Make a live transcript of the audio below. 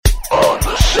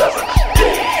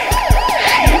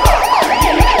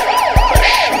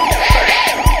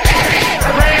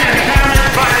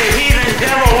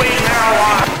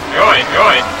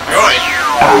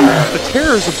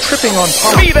fears of tripping on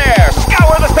pop. Be there!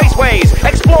 Scour the spaceways!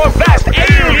 Explore vast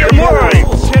alien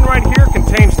worlds! Tin right here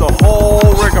contains the whole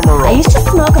rigmarole. I used to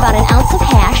smoke about an ounce of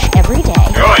hash every day.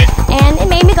 Good. And it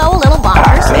made me go a little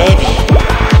bonkers. Maybe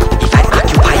if I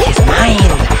occupy his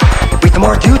mind with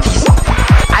more duties,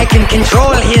 I can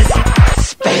control his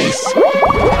space.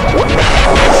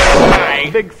 Hi.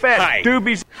 Big fat Hi.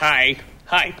 doobies. Hi.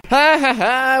 Hi. Hi, hi,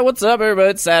 hi. What's up, everybody?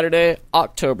 It's Saturday,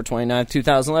 October 29th,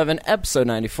 2011, episode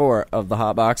 94 of The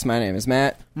Hot Box. My name is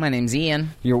Matt. My name's Ian.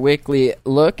 Your weekly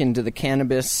look into the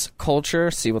cannabis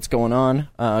culture, see what's going on.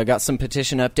 Got some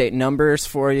petition update numbers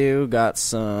for you. Got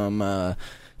some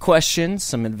questions,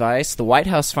 some advice. The White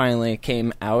House finally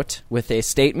came out with a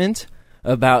statement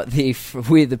about the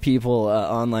We the People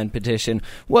online petition,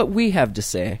 what we have to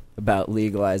say about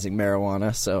legalizing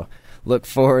marijuana. So look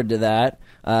forward to that.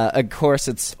 Of course,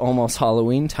 it's almost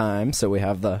Halloween time, so we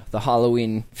have the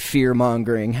Halloween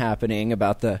fear-mongering happening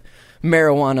about the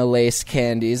marijuana-laced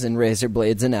candies and razor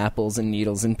blades and apples and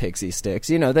needles and pixie sticks.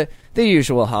 You know, the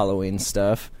usual Halloween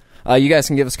stuff. You guys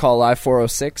can give us a call live,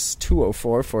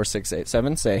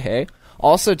 406-204-4687. Say hey.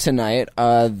 Also tonight,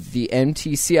 the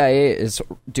MTCIA is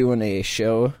doing a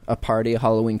party, a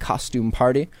Halloween costume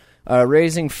party,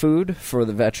 raising food for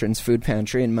the Veterans Food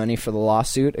Pantry and money for the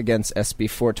lawsuit against SB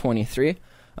 423.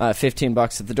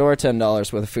 $15 at the door,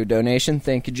 $10 with a food donation.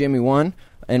 Thank you, Jimmy One.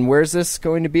 And where's this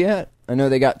going to be at? I know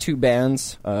they got two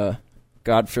bands,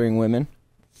 God-Fearing Women,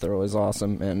 they're always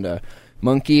awesome, and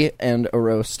Monkey and a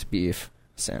roast beef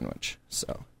sandwich.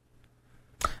 So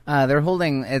They're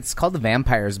holding. It's called the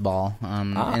Vampires Ball,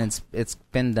 and it's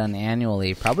been done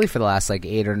annually, probably for the last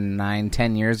 8 or 9,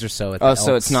 10 years or so. At the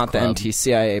so Elks it's not Club. the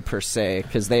MTCIA per se,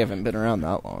 because they haven't been around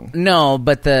that long. No,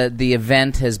 but the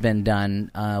event has been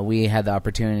done. We had the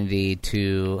opportunity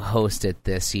to host it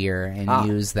this year and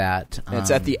use that. It's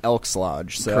at the Elks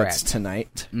Lodge, so correct. it's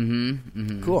tonight.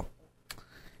 Mm-hmm. Cool.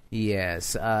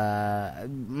 Yes,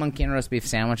 Monkey and Roast Beef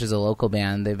Sandwich is a local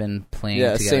band. They've been playing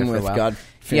together same for with a while.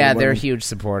 God-Fearing Yeah, they're Women. huge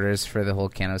supporters for the whole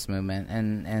cannabis movement,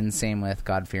 and same with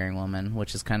God-Fearing Woman,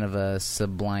 which is kind of a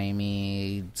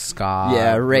sublimey ska,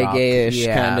 reggae-ish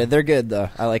rock. kind of. They're good though.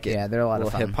 I like it. Yeah, they're a lot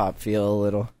of fun. Hip hop feel, a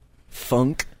little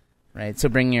funk. Right, so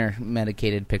bring your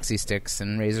medicated pixie sticks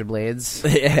and razor blades.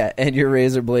 Yeah, and your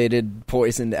razor bladed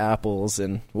poisoned apples,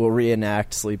 and we'll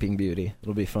reenact Sleeping Beauty.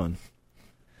 It'll be fun.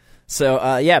 So,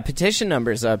 petition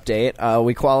numbers update.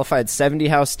 We qualified 70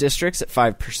 House districts at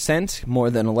 5%, more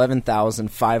than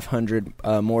 11,500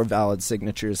 more valid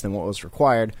signatures than what was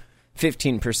required,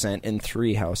 15% in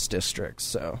 3 House districts.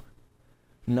 So,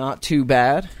 not too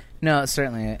bad. No, it's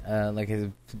certainly, like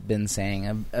I've been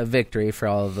saying, a victory for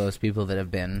all of those people that have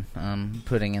been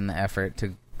putting in the effort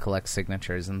to collect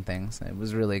signatures and things. It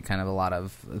was really kind of a lot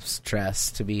of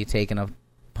stress to be taken upon,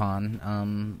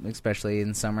 especially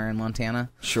in summer in Montana.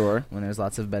 Sure. When there's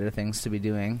lots of better things to be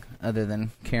doing other than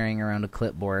carrying around a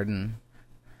clipboard and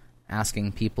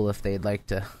asking people if they'd like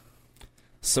to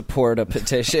Support a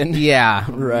petition. Yeah,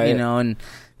 Right. And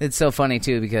it's so funny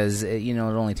too because it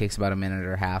only takes about a minute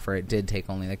or a half, or it did take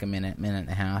only like a minute and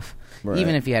a half, Right.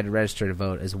 even if you had to register to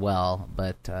vote as well.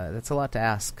 But that's a lot to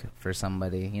ask for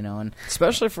somebody, and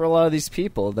Especially for a lot of these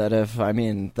people that have,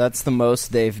 that's the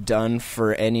most they've done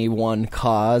for any one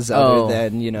cause other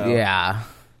than, yeah,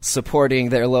 supporting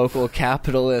their local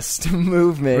capitalist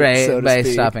movement, right, so to by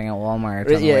speak. stopping at Walmart.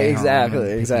 On the Yeah, way home and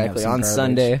picking exactly. up some On garbage.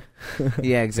 Sunday.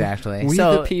 Yeah, exactly. We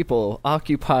so the people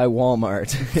occupy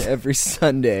Walmart every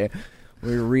Sunday.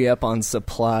 We re-up on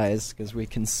supplies because we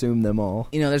consume them all.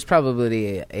 there's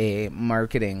probably a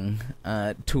marketing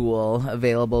tool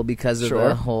available because of Sure.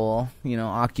 the whole,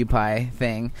 Occupy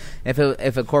thing. If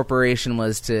a corporation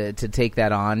was to take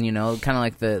that on, kind of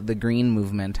like the green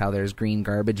movement, how there's green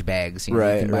garbage bags. You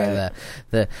Right, can buy right.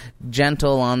 the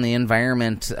gentle on the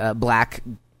environment black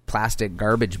plastic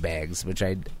garbage bags, which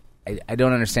I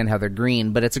don't understand how they're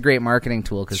green, but it's a great marketing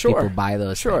tool because Sure. people buy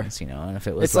those Sure. things, And if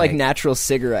it was It's like natural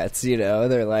cigarettes,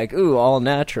 They're like, ooh, all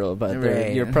natural, but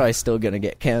Right. you're probably still going to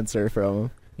get cancer from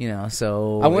them.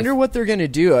 So I wonder what they're going to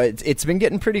do. It's been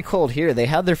getting pretty cold here. They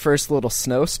had their first little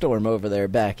snowstorm over there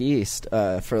back east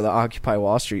for the Occupy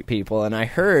Wall Street people, and I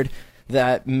heard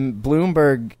that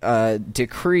Bloomberg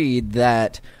decreed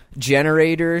that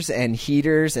generators and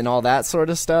heaters and all that sort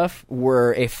of stuff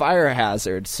were a fire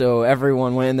hazard. So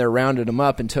everyone went in there, rounded them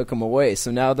up, and took them away.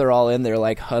 So now they're all in there,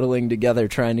 huddling together,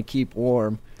 trying to keep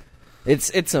warm.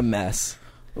 It's a mess.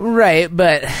 Right,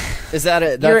 but Is that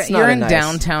a? That's you're not in nice.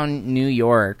 downtown New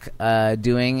York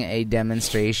doing a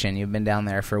demonstration. You've been down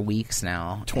there for weeks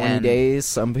now. 20 And, days.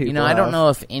 Some people. You know, I don't have. know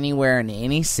if anywhere in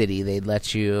any city they'd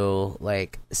let you,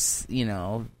 like,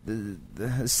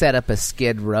 set up a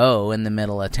Skid Row in the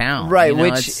middle of town. Right, You know,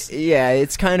 which it's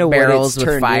it's kind of barrels what it's with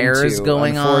turned fires into,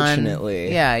 going unfortunately.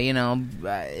 on. Yeah, you know,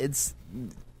 it's.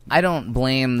 I don't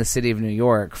blame the city of New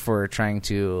York for trying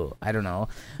to, I don't know.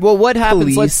 Well, what happens?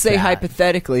 police Let's say that.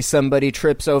 hypothetically somebody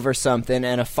trips over something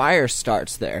and a fire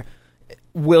starts there.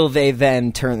 Will they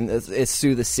then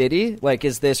sue the city? Like,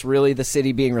 is this really the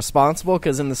city being responsible?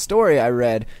 Because in the story I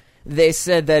read, they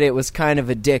said that it was kind of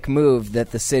a dick move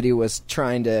that the city was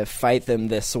trying to fight them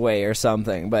this way or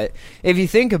something. But if you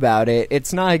think about it,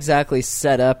 it's not exactly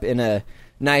set up in a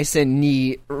nice and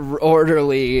neat,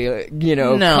 orderly,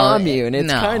 commune.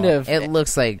 It's kind of. It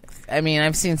looks like. I mean,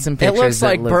 I've seen some It pictures. looks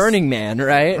like Burning Man,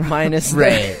 right? Minus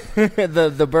Right.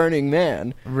 the Burning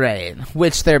Man. Right,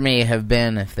 which there may have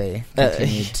been if they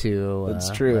continued to. That's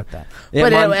true. let that. Yeah,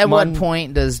 But at what Mon-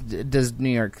 point does New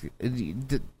York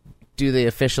do the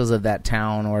officials of that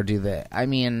town, or do the? I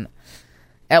mean,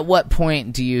 at what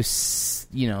point do you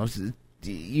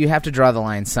you have to draw the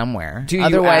line somewhere? Do you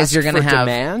Otherwise, ask you're going to for have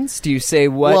demands? Do you say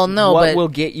what? Well, no, what but- will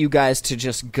get you guys to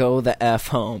just go the F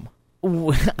home?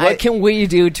 What What can we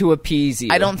do to appease you?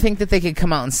 I don't think that they could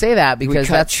come out and say that because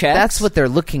cut checks? that's what they're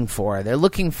looking for. They're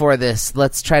looking for this.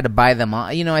 Let's try to buy them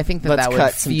on. You know, I think that Let's would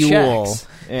cut some fuel. checks.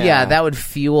 Yeah. Yeah. That would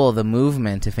fuel the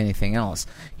movement, if anything else.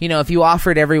 You know, if you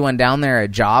offered everyone down there a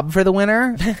job for the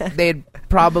winter, they'd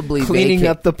probably cleaning vacate.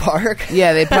 up the park.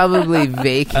 Yeah, they'd probably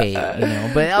vacate. You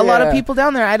know, but a lot of Yeah. people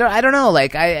down there, I don't know.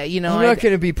 Like You're not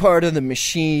going to be part of the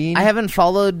machine. I haven't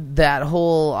followed that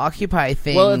whole Occupy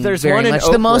thing. Well, if there's very one in much.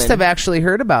 The most Oakland- I've actually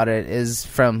heard about it is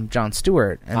from Jon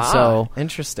Stewart, and so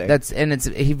interesting.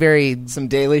 he very some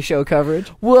Daily Show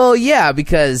coverage. well, yeah,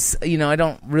 because I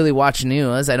don't really watch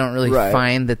news. I don't really Right.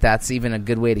 find that that's even a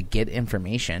good way to get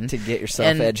information, To get yourself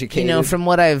and, educated. from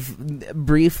what I've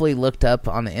briefly looked up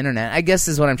on the internet, I guess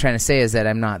is what I'm trying to say is that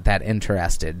I'm not that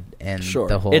interested in Sure,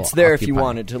 the whole. it's there if you Occupy.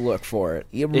 wanted to look for it.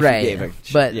 Yeah, if you right, gave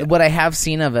but yeah. what I have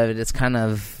seen of it, it's kind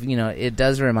of it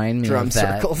does remind me Drum of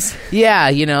that. circles. Yeah,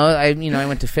 I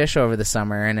went to fish over the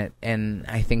summer, and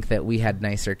I think that we had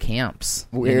nicer camps.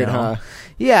 Weird, huh?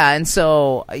 Yeah, and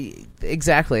so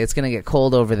exactly, it's going to get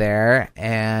cold over there,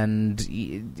 and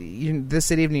the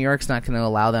city of New York's not going to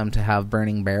allow them to have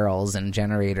burning barrels and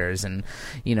generators, and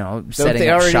Don't setting they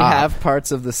up already shop. have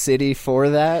parts of the city for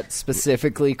that,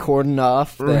 specifically cordoned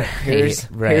off? That Right,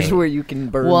 here's right. where you can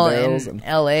burn Well, barrels. in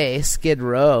L.A., Skid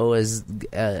Row has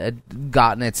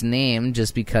gotten its name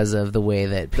just because of the way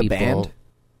that people. band?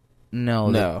 No,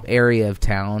 No. the area of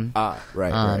town.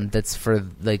 Right. That's for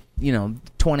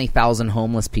 20,000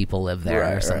 homeless people live there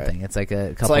Right, or right. something. It's like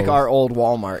a couple. It's like our old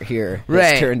Walmart here.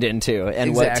 Right. It's turned into,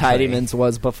 and what Exactly. Tidyman's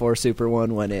was before Super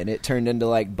One went in. It turned into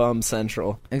like Bum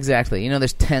Central. Exactly.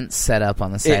 There's tents set up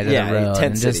on the side of the road. Tent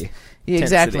and City. just yeah,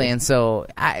 exactly. City. And so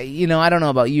I don't know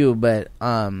about you, but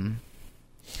I don't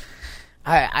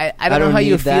know don't how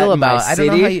you need that feel in my about. I don't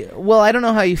know how city. you. I don't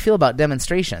know how you feel about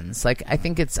demonstrations. Like I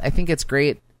think it's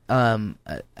great.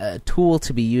 A tool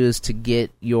to be used to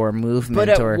get your movement. But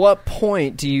at or what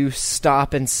point do you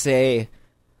stop and say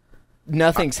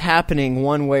nothing's happening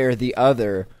one way or the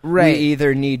other? Right. We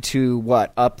either need to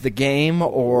up the game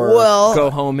or Well, go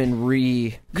home and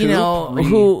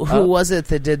who was it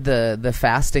that did the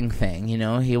fasting thing?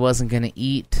 He wasn't going to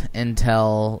eat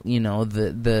until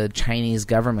the Chinese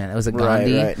government. It was a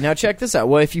Gandhi. Right. Now check this out.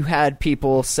 Well, if you had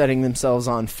people setting themselves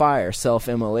on fire,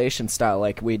 self-immolation style,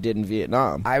 like we did in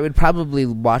Vietnam, I would probably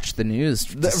watch the news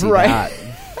to see right.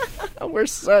 that. we're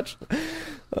such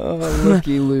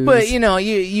looky loos. But you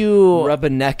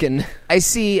rubbernecking. I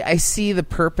see the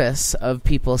purpose of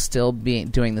people still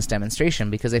doing this demonstration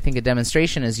because I think a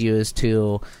demonstration is used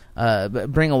to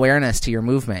bring awareness to your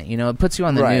movement. It puts you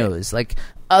on the Right. news. Like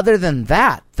other than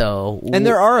that, though, And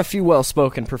there are a few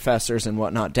well-spoken professors and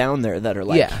whatnot down there that are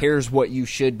like, Yeah. here's what you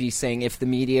should be saying if the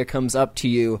media comes up to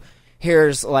you.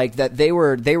 Here's like that they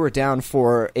were down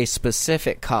for a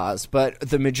specific cause, but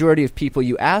the majority of people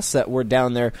you ask that were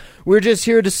down there, we're just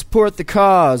here to support the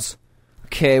cause.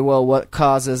 Okay, well, what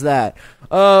cause is that?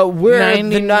 We're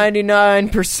the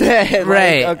 99%.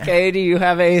 Right. Like, okay, do you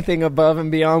have anything above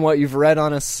and beyond what you've read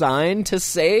on a sign to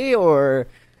say, or...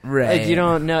 right? Like, you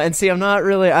don't know. And see, I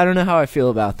don't know how I feel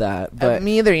about that. But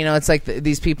me either. It's like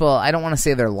these people. I don't want to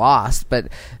say they're lost, but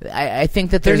I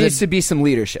think that there there's needs to be some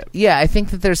leadership. Yeah, I think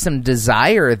that there's some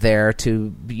desire there to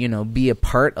be a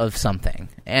part of something,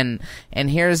 And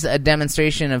here's a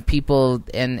demonstration of people,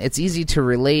 and it's easy to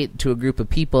relate to a group of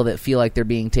people that feel like they're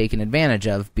being taken advantage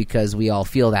of, because we all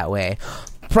feel that way.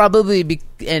 Probably,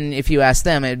 and if you ask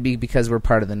them, it'd be because we're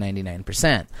part of the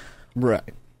 99%. Right.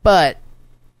 But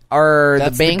are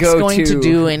That's the banks the going to go-to.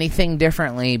 do anything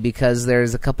differently because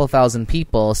there's a couple thousand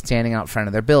people standing out front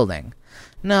of their building?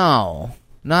 No,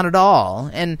 not at all.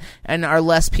 And are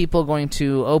less people going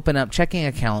to open up checking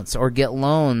accounts or get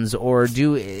loans, or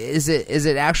is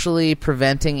it actually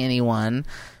preventing anyone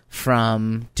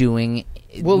from doing?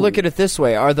 Well, look at it this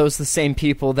way. Are those the same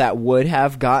people that would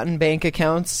have gotten bank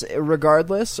accounts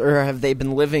regardless? Or have they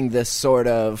been living this sort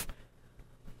of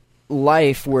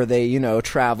life where they,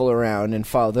 travel around and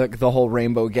follow the whole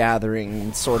rainbow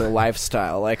gathering sort of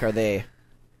lifestyle? Like, are they...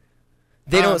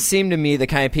 They don't seem to me the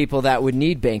kind of people that would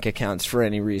need bank accounts for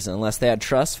any reason, unless they had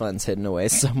trust funds hidden away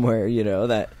somewhere,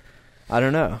 that... I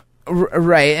don't know.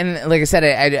 Right, and like I said,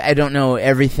 I don't know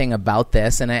everything about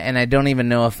this, and I don't even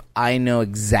know if I know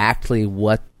exactly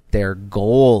what their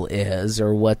goal is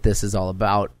or what this is all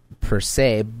about per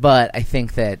se. But I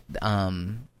think that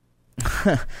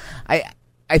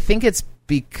I think it's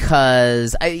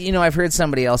because I've heard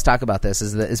somebody else talk about this.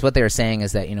 Is what they were saying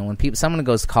is that when someone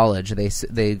goes to college,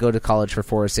 they go to college for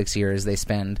 4 or 6 years, they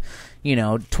spend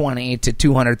 $20,000 to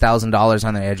 $200,000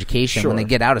 on their education. Sure. When they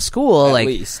get out of school, At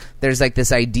least. there's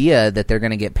this idea that they're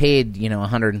going to get paid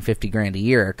 $150,000 a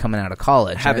year coming out of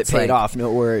college. Have And it it's paid off,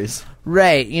 no worries.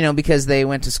 Right, because they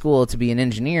went to school to be an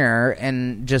engineer,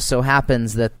 and just so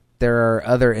happens that there are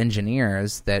other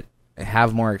engineers that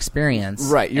have more experience.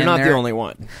 Right, you're not the only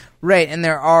one. Right, and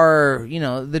there are,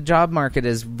 the job market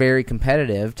is very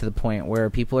competitive to the point where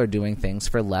people are doing things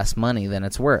for less money than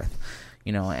it's worth,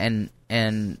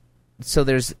 and so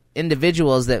there's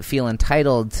individuals that feel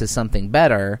entitled to something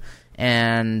better,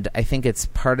 and I think it's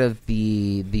part of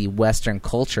the Western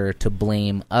culture to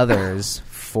blame others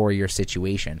for your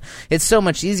situation. It's so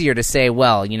much easier to say,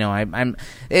 well,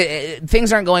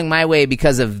 things aren't going my way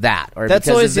because of that, or that's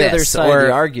because always of the this, other side or of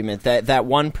the argument, that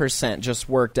 1% just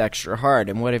worked extra hard.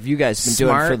 And what have you guys been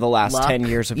doing for the last luck, 10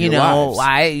 years of your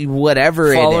lives?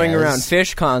 Whatever Following it is. around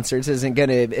fish concerts isn't going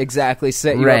to exactly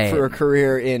set you Right. up for a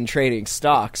career in trading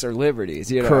stocks or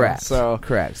liberties. Correct. So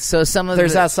Correct. So some of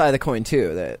there's the, that side of the coin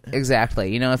too. That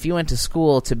exactly. If you went to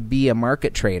school to be a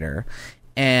market trader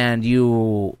and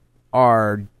you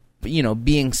are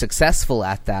being successful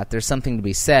at that, there's something to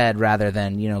be said rather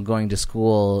than going to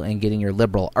school and getting your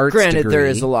liberal arts granted, degree. there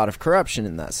is a lot of corruption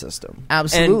in that system.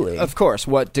 Absolutely. And of course,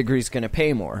 what degree's going to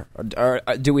pay more? Or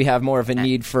do we have more of a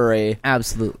need for a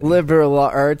Absolutely. liberal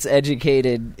arts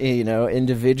educated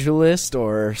individualist,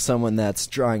 or someone that's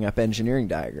drawing up engineering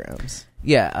diagrams?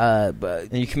 Yeah,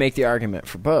 but And you can make the argument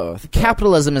for both.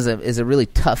 capitalism is a really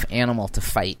tough animal to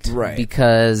fight, Right.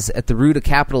 because at the root of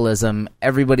capitalism,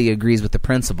 everybody agrees with the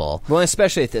principle. Well,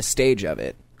 especially at this stage of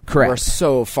it. Correct. We're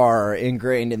so far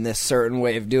ingrained in this certain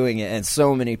way of doing it, and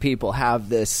so many people have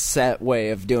this set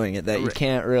way of doing it that you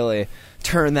can't really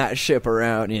turn that ship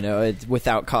around,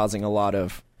 without causing a lot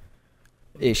of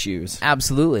issues.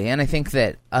 Absolutely, and I think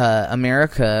that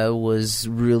America was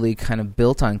really kind of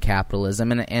built on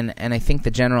capitalism, and I think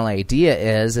the general idea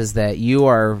is that you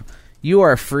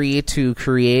are free to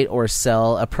create or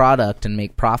sell a product and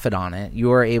make profit on it.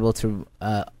 You are able to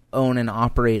own and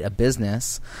operate a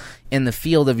business in the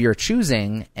field of your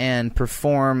choosing and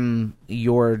perform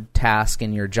your task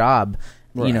and your job.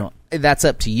 Right. That's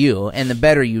up to you, and the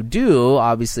better you do,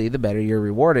 obviously, the better you're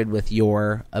rewarded with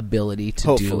your ability to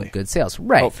Hopefully. do good sales.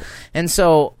 Right. Hopefully. And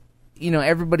so,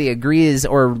 everybody agrees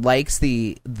or likes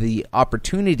the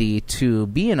opportunity to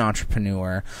be an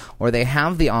entrepreneur, or they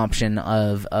have the option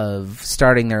of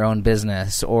starting their own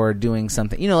business or doing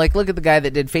something. Like look at the guy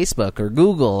that did Facebook or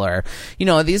Google, or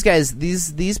these guys,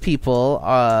 these people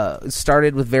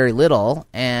started with very little,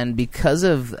 and because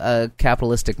of a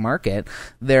capitalistic market,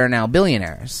 they're now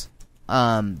billionaires.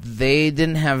 They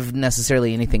didn't have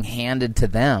necessarily anything handed to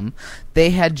them.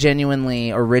 They had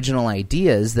genuinely original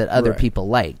ideas that other Right. people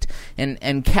liked.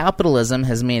 And capitalism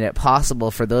has made it possible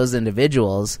for those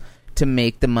individuals to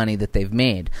make the money that they've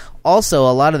made. Also,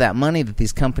 a lot of that money that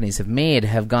these companies have made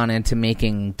have gone into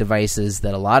making devices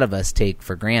that a lot of us take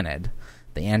for granted.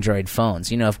 The Android phones.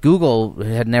 If Google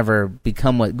had never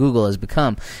become what Google has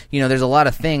become, there's a lot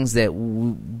of things that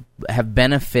have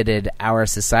benefited our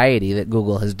society that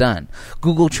Google has done.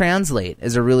 Google Translate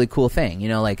is a really cool thing.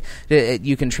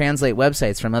 You can translate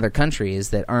websites from other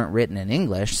countries that aren't written in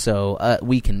English, so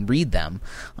we can read them.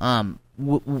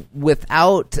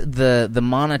 without the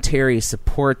monetary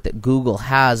support that Google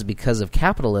has because of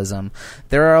capitalism,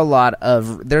 there's a lot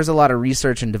of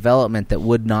research and development that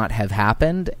would not have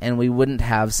happened, and we wouldn't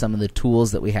have some of the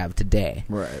tools that we have today.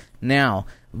 Right. Now,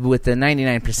 with the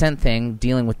 99% thing,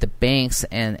 dealing with the banks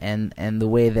and the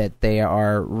way that they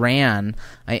are ran,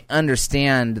 I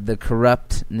understand the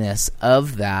corruptness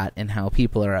of that and how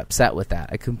people are upset with that.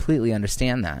 I completely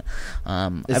understand that.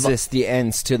 Is this the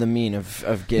ends to the mean of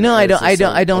getting? No, I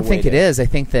don't think it is. I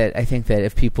think that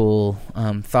if people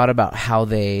thought about how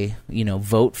they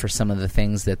vote for some of the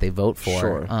things that they vote for,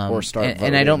 sure, or start voting.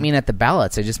 And I don't mean at the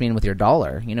ballots. I just mean with your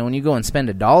dollar. When you go and spend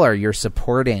 $1, you're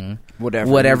supporting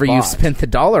whatever you've spent the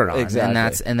dollar on.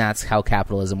 Exactly. And that's how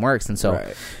capitalism works. And so,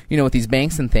 right. With these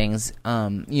banks and things,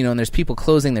 and there's people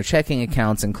closing their checking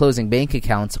accounts and closing bank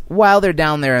accounts while they're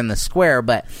down there in the square.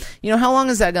 But, how long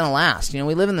is that going to last? We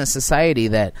live in this society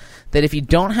that if you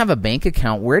don't have a bank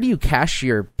account, where do you cash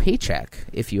your paycheck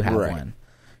if you have one?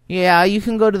 Yeah, you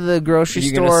can go to the grocery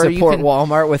store. You're going to support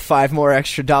Walmart with $5 more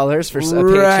extra for a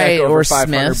paycheck over or $500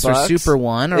 Smith's or Super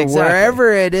One or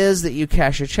wherever it is that you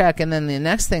cash your check. And then the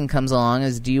next thing comes along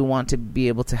is, do you want to be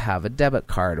able to have a debit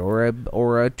card or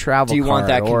a travel card? Do you want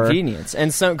that convenience?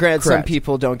 And some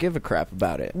people don't give a crap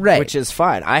about it, right? Which is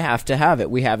fine. I have to have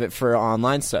it. We have it for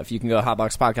online stuff. You can go to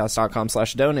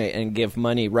hotboxpodcast.com/donate and give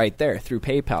money right there through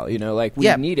PayPal.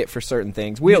 We need it for certain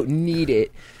things. We don't need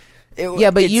it.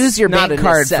 But use your bank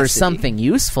card for something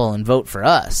useful and vote for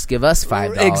us. Give us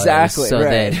 $5 exactly, so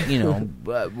right.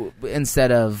 that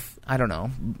instead of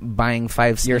buying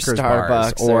 5 Snickers your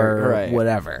Starbucks bars or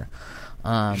whatever.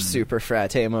 Your super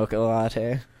frate mocha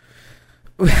latte.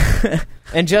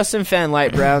 And Justin Fan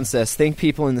Light Brown says, think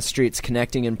people in the streets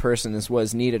connecting in person is what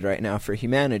is needed right now for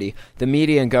humanity. The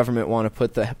media and government want to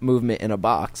put the movement in a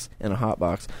hot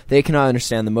box. They cannot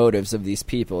understand the motives of these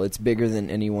people. It's bigger than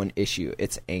any one issue.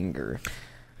 It's anger.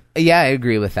 Yeah, I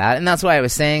agree with that, and that's why I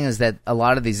was saying is that a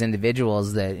lot of these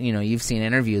individuals that you've seen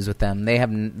interviews with them, they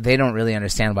don't really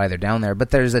understand why they're down there, but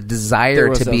there's a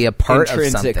desire to be a part of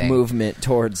something. Intrinsic movement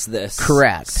towards this.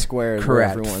 Square.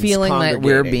 Correct. Feeling that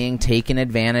we're being taken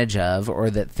advantage of, or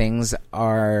that things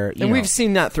are. And we've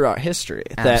seen that throughout history.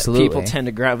 Absolutely. That people tend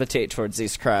to gravitate towards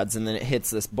these crowds, and then it hits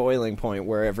this boiling point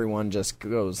where everyone just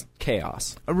goes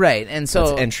chaos. Right, and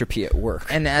so it's entropy at work.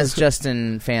 And as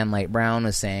Justin Fan Light Brown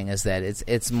was saying, is that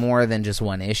it's more than just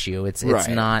one issue. It's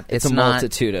not a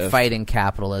multitude of fighting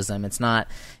capitalism. It's not.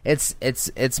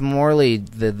 It's morely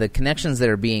the connections that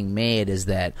are being made is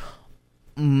that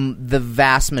the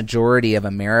vast majority of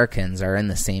Americans are in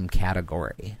the same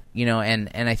category. And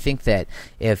I think that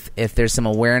if there's some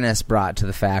awareness brought to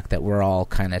the fact that we're all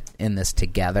kind of in this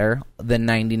together, the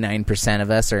 99% of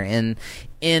us are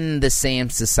in the same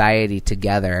society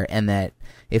together, and that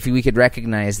if we could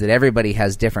recognize that everybody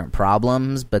has different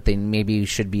problems, but they maybe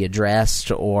should be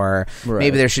addressed, or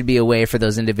maybe there should be a way for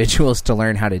those individuals to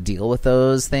learn how to deal with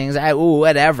those things,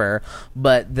 whatever.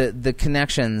 But the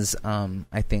connections,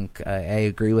 I think I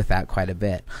agree with that quite a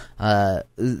bit.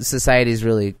 Society's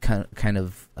really kind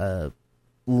of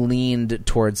leaned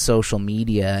towards social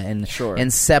media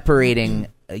and separating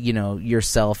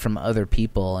yourself from other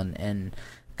people and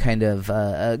kind of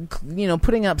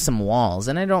putting up some walls.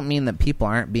 And I don't mean that people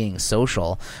aren't being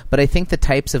social, but I think the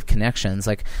types of connections,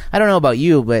 like, I don't know about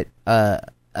you, but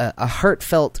a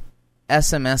heartfelt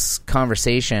SMS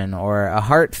conversation or a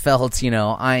heartfelt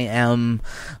I am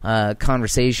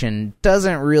conversation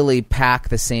doesn't really pack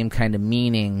the same kind of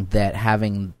meaning that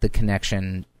having the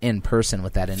connection in person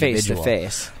with that individual.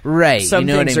 Face to face. Right. Some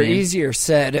things are easier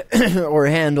said or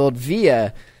handled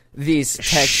via these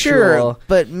textual... Sure,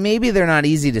 but maybe they're not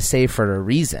easy to say for a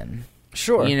reason.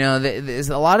 Sure. There's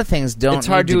a lot of things it's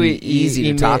hard to be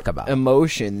easy to talk about.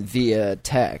 Emotion via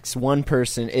text. One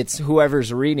person, it's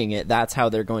whoever's reading it, that's how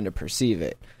they're going to perceive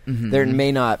it. Mm-hmm. They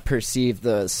may not perceive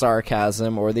the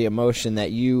sarcasm or the emotion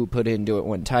that you put into it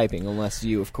when typing, unless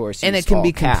you, of course, use and it can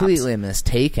be caps. Completely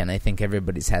mistaken. I think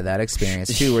everybody's had that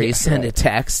experience too, where you send a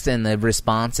text and the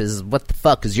response is, "What the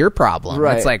fuck is your problem?"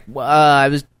 Right. It's like, I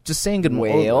was just saying good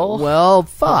morning. Well,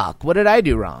 fuck. What did I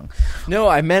do wrong? No,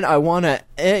 I meant I want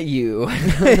to you.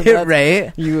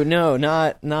 Right?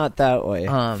 Not that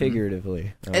way.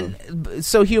 Figuratively. And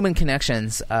so human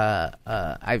connections,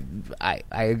 I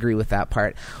agree with that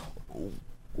part.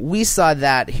 We saw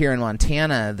that here in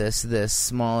Montana, this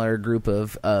smaller group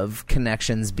of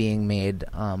connections being made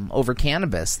over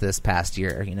cannabis this past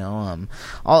year.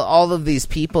 All of these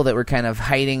people that were kind of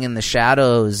hiding in the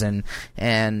shadows and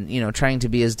trying to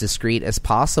be as discreet as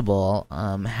possible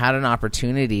had an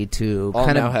opportunity to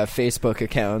now have Facebook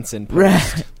accounts and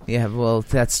post. Yeah, well,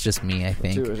 that's just me, I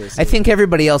think. Do what I say. I think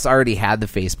everybody else already had the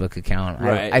Facebook account.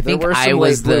 Right. I think There were I some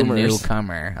was late the bloomers.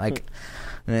 newcomer,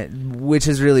 which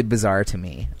is really bizarre to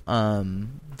me.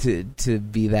 To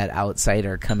be that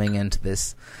outsider coming into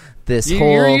this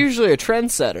whole. You're usually a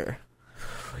trendsetter.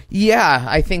 Yeah,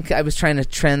 I think I was trying to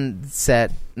trend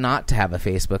set not to have a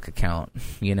Facebook account,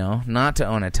 not to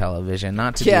own a television,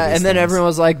 not to do Yeah, these and then things. everyone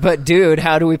was like, "But dude,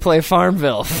 how do we play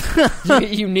Farmville?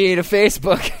 you need a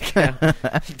Facebook account."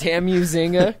 Damn you,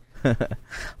 Zynga.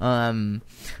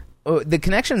 The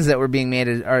connections that were being made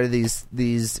are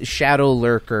these shadow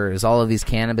lurkers. All of these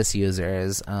cannabis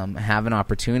users have an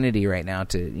opportunity right now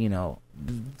to,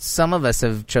 some of us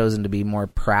have chosen to be more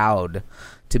proud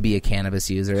to be a cannabis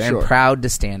user and proud to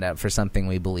stand up for something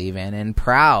we believe in and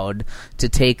proud to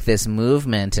take this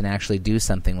movement and actually do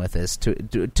something with this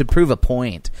to prove a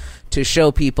point, to show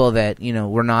people that,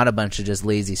 we're not a bunch of just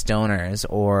lazy stoners,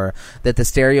 or that the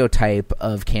stereotype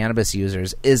of cannabis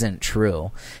users isn't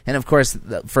true. And of course,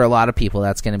 for a lot of people,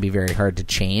 that's going to be very hard to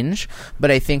change.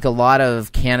 But I think a lot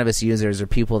of cannabis users or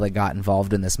people that got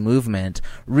involved in this movement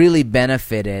really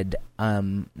benefited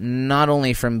not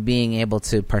only from being able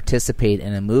to participate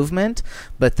in a movement,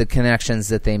 but the connections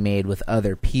that they made with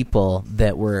other people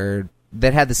that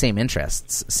had the same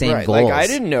interests, same Right, goals. like I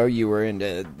didn't know you were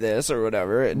into this or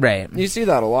whatever. Right. You see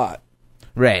that a lot.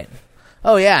 Right.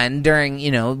 Oh yeah, and during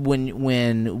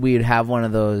when we'd have one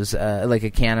of those like a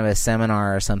cannabis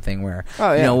seminar or something where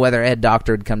whether Ed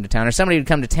Doctor would come to town or somebody would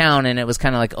come to town and it was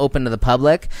kind of like open to the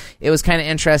public. It was kind of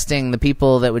interesting, the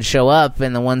people that would show up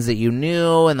and the ones that you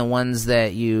knew and the ones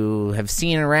that you have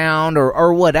seen around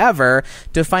or whatever,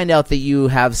 to find out that you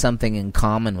have something in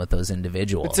common with those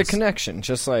individuals. It's a connection,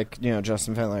 just like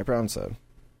Justin Van Dyke Brown said.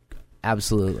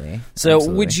 Absolutely. So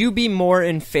Absolutely. would you be more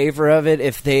in favor of it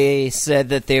if they said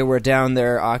that they were down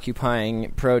there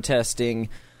occupying, protesting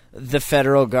the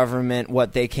federal government,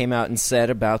 what they came out and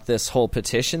said about this whole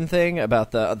petition thing,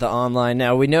 about the online?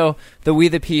 Now, we know the We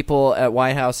the People at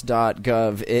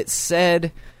whitehouse.gov, it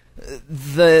said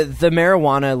the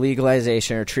marijuana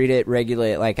legalization or treat it,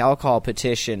 regulate like alcohol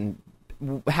petition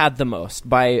had the most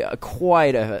by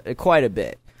quite a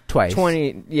bit. Twice.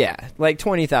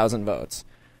 20,000 votes.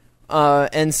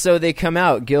 And so they come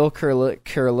out. Gil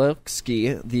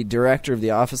Kurlowski, the director of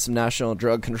the Office of National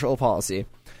Drug Control Policy,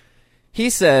 he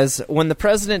says, when the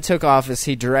president took office,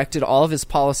 he directed all of his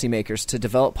policymakers to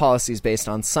develop policies based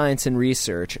on science and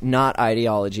research, not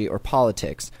ideology or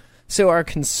politics. So our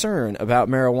concern about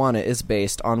marijuana is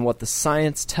based on what the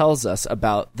science tells us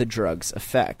about the drug's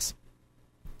effects.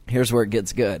 Here's where it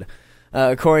gets good.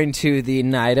 According to the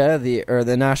NIDA,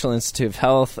 the National Institute of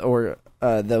Health, or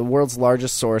the world's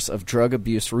largest source of drug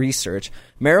abuse research,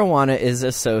 marijuana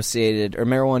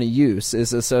use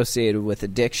is associated with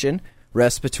addiction,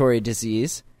 respiratory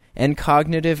disease, and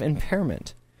cognitive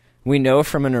impairment. We know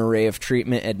from an array of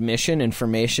treatment admission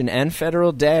information and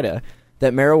federal data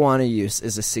that marijuana use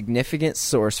is a significant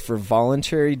source for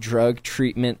voluntary drug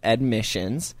treatment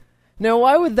admissions. Now,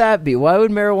 why would that be? Why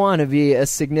would marijuana be a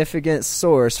significant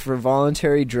source for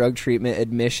voluntary drug treatment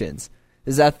admissions?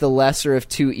 Is that the lesser of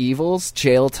two evils,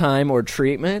 jail time or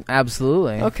treatment?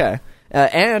 Absolutely. Okay.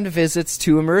 And visits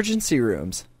to emergency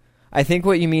rooms. I think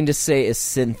what you mean to say is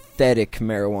synthetic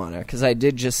marijuana, because I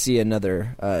did just see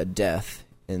another death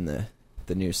in the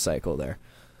news cycle there.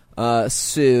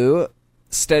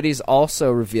 Studies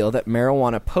also reveal that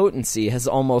marijuana potency has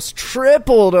almost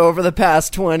tripled over the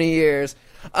past 20 years.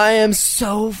 I am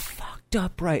so fucked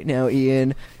up right now,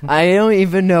 Ian. I don't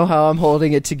even know how I'm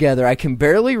holding it together. I can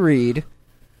barely read.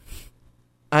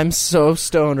 I'm so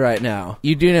stoned right now.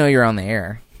 You do know you're on the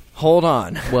air. Hold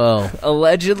on. Whoa.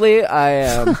 Allegedly, I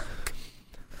am.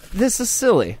 This is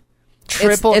silly.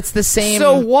 Triple. It's the same.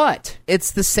 So what?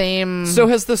 It's the same. So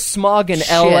has the smog in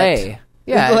shit. L.A.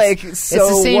 Yeah, like it's so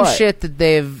the same what? shit that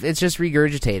it's just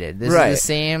regurgitated. This Right. is the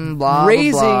same blah,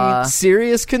 Raising blah, blah.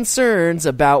 serious concerns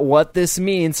about what this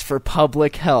means for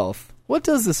public health. What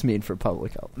does this mean for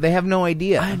public health? They have no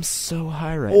idea. I'm so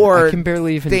high right or now. I can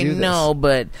barely even they do this. know,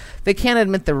 but they can't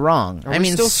admit they're wrong. Are I we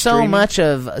mean, still so streaming? much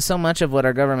of what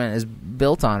our government is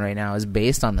built on right now is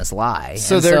based on this lie.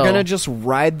 So And they're going to just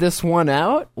ride this one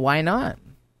out? why not?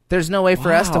 There's no way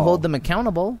for us to Wow. hold them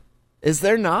accountable. Is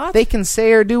there not? They can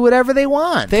say or do whatever they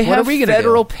want. They what have are we gonna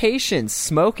federal do? patients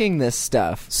smoking this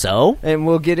stuff. So? And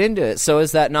we'll get into it. So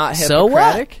is that not So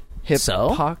what? Hippocratic? So?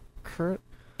 Hypocrite?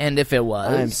 And if it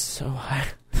was, I'm so high.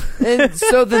 And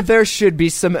so then there should be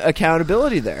some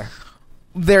accountability there.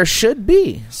 there should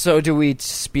be. So do we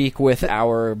speak with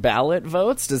our ballot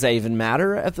votes? Does that even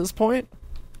matter at this point?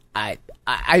 I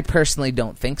personally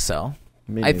don't think so.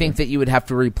 Me I neither. think that you would have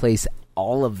to replace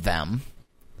all of them.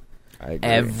 I agree.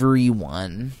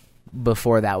 everyone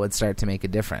before that would start to make a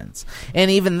difference.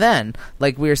 And even then,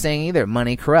 like we were saying, either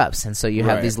money corrupts, and so you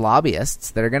have Right. these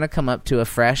lobbyists that are going to come up to a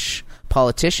fresh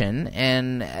politician,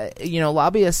 and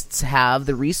lobbyists have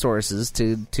the resources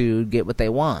to get what they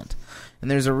want,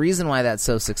 and there's a reason why that's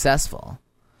so successful.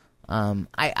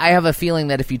 I have a feeling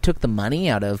that if you took the money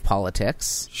out of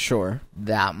politics, Sure.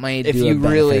 that might If do a you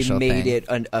really beneficial made thing.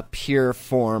 it a pure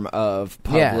form of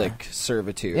public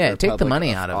servitude. Yeah, or take the public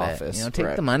money out of office. it. Take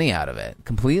Right. the money out of it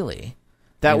completely.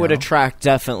 That you would know? attract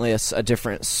definitely a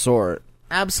different sort.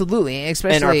 Absolutely,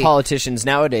 especially And our politicians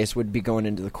nowadays would be going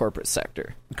into the corporate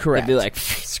sector. Correct. They'd be like,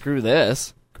 screw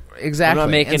this. exactly. I'm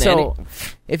not making and so, any.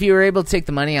 if you were able to take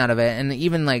the money out of it, and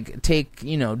even like take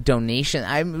donation,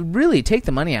 I really take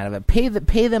the money out of it.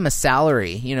 Pay them a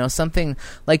salary. Something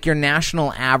like your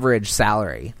national average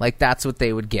salary. Like that's what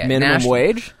they would get. Minimum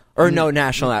wage? Or no,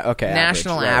 national okay.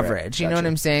 National Right, average. You know what Gotcha.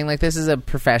 I'm saying? Like this is a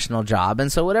professional job, and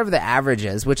so whatever the average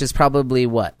is, which is probably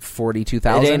what,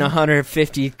 42,000. It ain't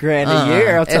 150 grand a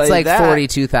year. I'll tell it's you like that.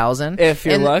 42,000 If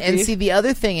you're lucky. And see, the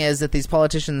other thing is that these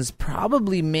politicians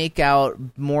probably make out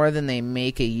more than they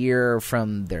make a year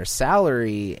from their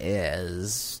salary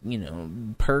as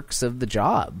perks of the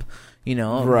job.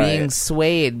 Right. Being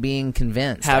swayed, being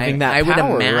convinced, Having that I would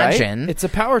power, imagine right? It's a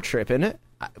power trip, isn't it?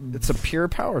 It's a pure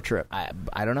power trip.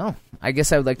 I don't know. I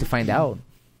guess I would like to find out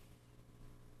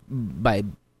by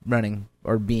running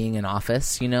or being in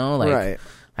office. Right.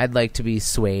 I'd like to be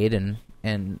swayed and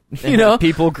have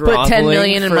people put 10 groveling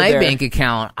million in for my their- bank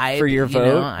account. for your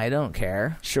vote? I don't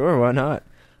care. Sure, why not?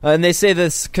 And they say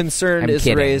this concern I'm is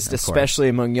kidding, raised of course. especially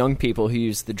among young people who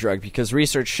use the drug because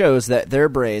research shows that their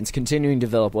brains, continuing to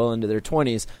develop well into their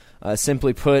 20s,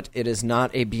 simply put, it is not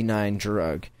a benign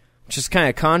drug. Which is kind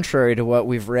of contrary to what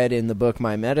we've read in the book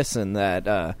My Medicine, that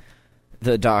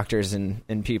the doctors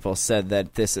and people said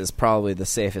that this is probably the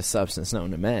safest substance known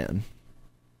to man.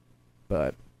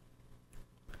 But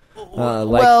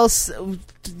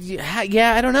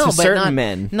yeah, I don't know, To but certain not,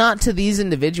 men. not to these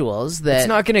individuals. That it's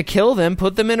not going to kill them.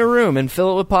 Put them in a room and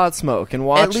fill it with pot smoke and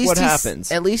watch what he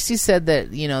happens. At least he said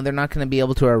that they're not going to be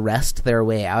able to arrest their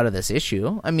way out of this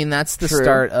issue. I mean, that's the True.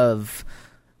 start of.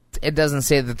 It doesn't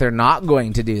say that they're not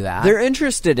going to do that. They're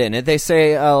interested in it. They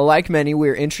say, like many,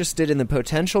 we're interested in the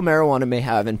potential marijuana may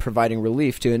have in providing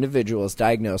relief to individuals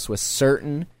diagnosed with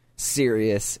certain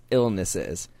serious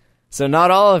illnesses. So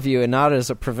not all of you, and not as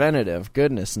a preventative.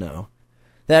 Goodness, no.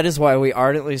 That is why we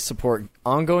ardently support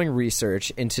ongoing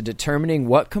research into determining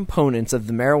what components of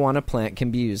the marijuana plant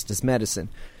can be used as medicine.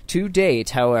 To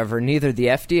date, however, neither the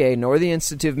FDA nor the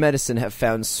Institute of Medicine have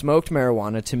found smoked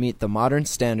marijuana to meet the modern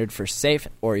standard for safe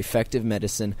or effective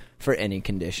medicine for any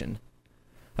condition.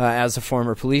 As a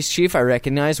former police chief, I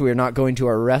recognize we are not going to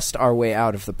arrest our way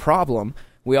out of the problem.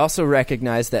 We also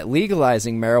recognize that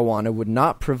legalizing marijuana would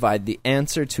not provide the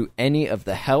answer to any of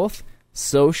the health,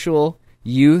 social,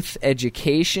 youth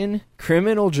education,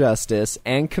 criminal justice,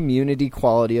 and community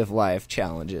quality of life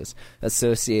challenges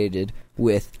associated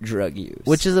with drug use.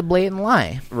 which is a blatant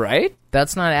lie. Right?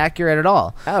 That's not accurate at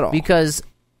all. At all. Because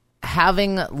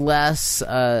having less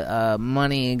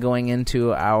money going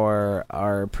into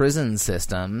our prison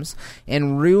systems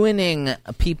and ruining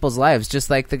people's lives, just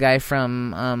like the guy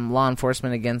from Law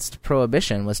Enforcement Against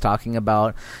Prohibition was talking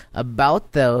about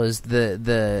those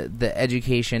the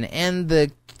education and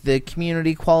the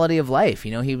community quality of life.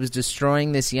 He was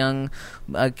destroying this young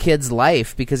kid's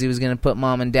life because he was going to put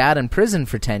mom and dad in prison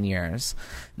for 10 years.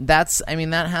 That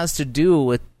has to do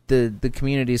with the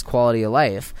community's quality of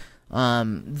life.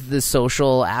 The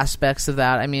social aspects of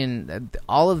that.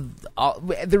 All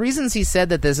the reasons he said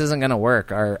that this isn't going to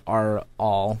work are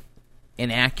all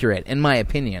inaccurate, in my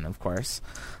opinion, of course.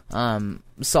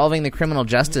 Solving the criminal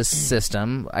justice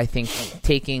system, I think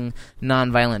taking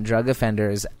nonviolent drug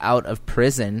offenders out of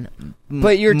prison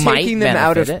But you're might taking them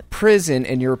out of benefit it. prison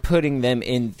and you're putting them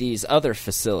in these other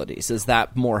facilities. Is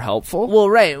that more helpful? Well,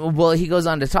 right. Well, he goes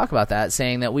on to talk about that,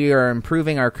 saying that we are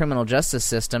improving our criminal justice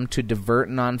system to divert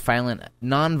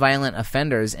nonviolent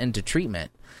offenders into treatment.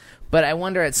 But I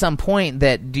wonder at some point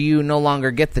that do you no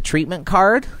longer get the treatment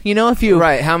card? If you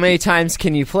Right. How many times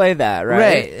can you play that,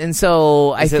 right? And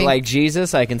so I Is think it like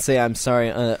Jesus? I can say I'm sorry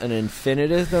an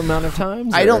infinitive amount of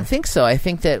times? I or- don't think so. I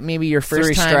think that maybe your first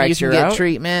 3 time you strikes, can you're get out?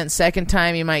 treatment. Second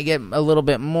time you might get a little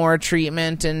bit more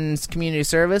treatment and community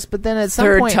service. But then at some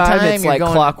Third point time, in time it's you're like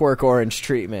going, Clockwork Orange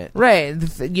treatment. Right.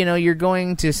 You're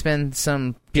going to spend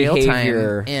some jail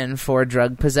Behavior. time in for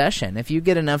drug possession. If you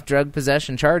get enough drug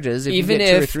possession charges, if Even you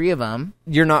get 2 or if 3 of them,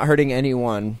 You're not hurting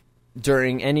anyone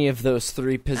during any of those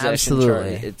 3 possession Absolutely.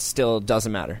 charges. It still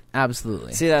doesn't matter.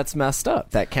 absolutely. See, that's messed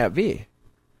up. That can't be.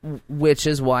 Which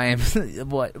is why this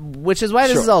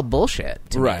is all bullshit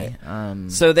to Right. me.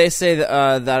 So they say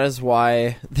that is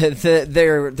why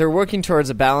they're working towards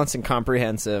a balanced and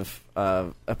comprehensive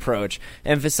approach,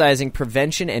 emphasizing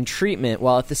prevention and treatment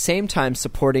while at the same time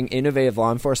supporting innovative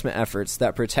law enforcement efforts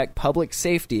that protect public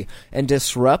safety and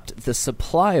disrupt the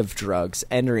supply of drugs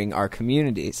entering our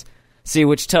communities. See,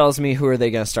 which tells me who are they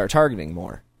going to start targeting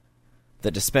more? The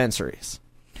dispensaries.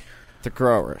 The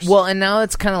growers. Well, and now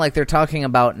it's kind of like they're talking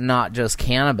about not just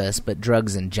cannabis, but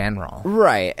drugs in general.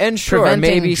 Right, and sure,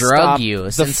 Preventing maybe drug stop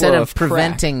use the instead flow of crack.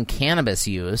 preventing cannabis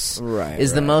use Right,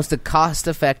 is the right. most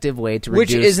cost-effective way to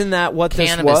Which reduce isn't that what this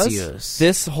cannabis was? use.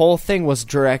 This whole thing was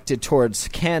directed towards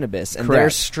cannabis, and they're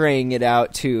Correct. straying it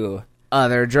out to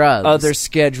Other drugs. other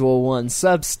Schedule 1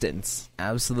 substance.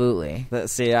 Absolutely.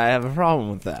 See, I have a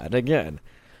problem with that, again.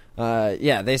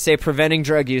 They say preventing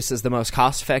drug use is the most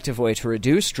cost-effective way to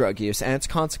reduce drug use and its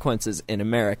consequences in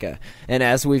America. And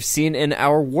as we've seen in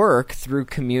our work through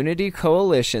community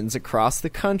coalitions across the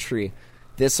country,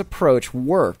 this approach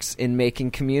works in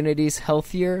making communities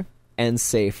healthier and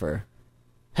safer.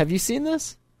 Have you seen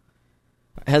this?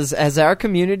 Has our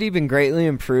community been greatly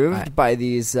improved by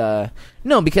these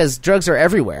No, because drugs are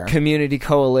everywhere. community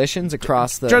coalitions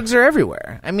across the... Drugs are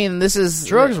everywhere. I mean, this is...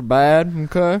 Drugs are bad,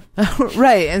 okay?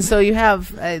 right, and so you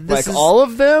have... this Like is, all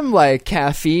of them? Like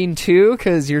caffeine too?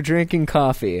 Because you're drinking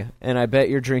coffee, and I bet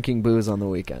you're drinking booze on the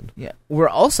weekend. Yeah. We're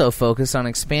also focused on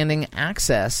expanding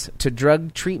access to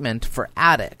drug treatment for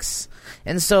addicts.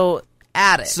 And so...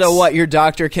 addicts. So what, your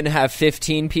doctor can have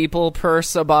 15 people per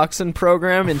Suboxone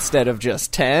program instead of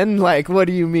just 10? Like, what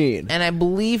do you mean? And I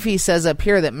believe he says up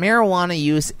here that marijuana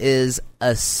use is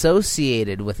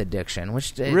associated with addiction,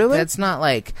 which Really? it's not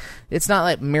like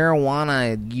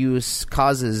marijuana use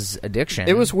causes addiction.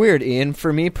 It was weird, Ian.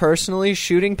 For me personally,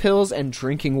 shooting pills and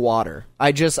drinking water.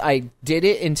 I did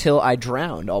it until I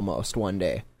drowned almost one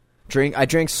day. I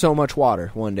drank so much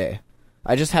water one day.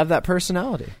 I just have that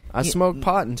personality. I smoke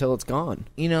pot until it's gone.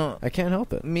 You know, I can't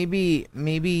help it. maybe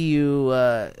you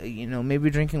maybe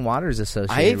drinking water is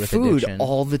associated I eat with food addiction.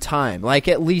 all the time, like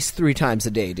at least 3 times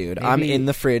a day, dude. I'm Maybe- in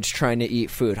the fridge trying to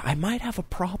eat food. I might have a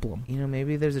problem. You know,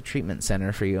 maybe there's a treatment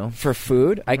center for you. For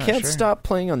food? I not can't sure. stop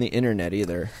playing on the internet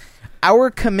either. Our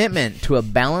commitment to a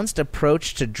balanced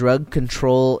approach to drug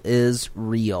control is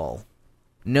real.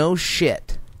 No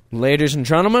shit. Ladies and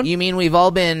gentlemen, You mean we've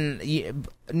all been...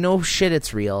 no shit,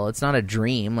 it's real. It's not a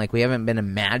dream. Like, we haven't been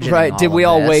imagining right, did of we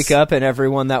all this. wake up and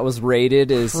everyone that was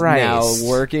rated is Christ. now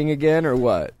working again, or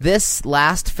what? This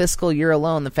last fiscal year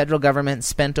alone, the federal government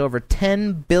spent over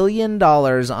 $10 billion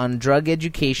on drug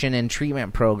education and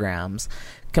treatment programs,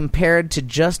 compared to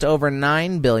just over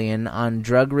 $9 billion on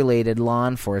drug-related law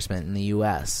enforcement in the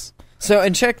U.S. So,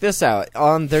 and check this out.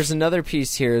 There's another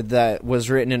piece here that was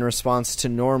written in response to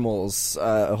Normal's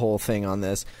whole thing on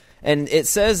this. And it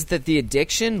says that the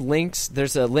addiction links,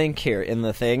 there's a link here in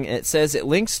the thing. It says it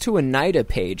links to a NIDA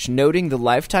page noting the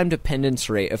lifetime dependence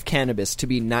rate of cannabis to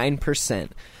be 9%.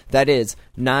 That is,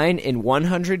 9 in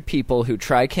 100 people who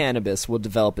try cannabis will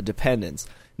develop a dependence.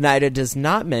 NIDA does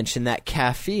not mention that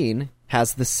caffeine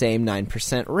has the same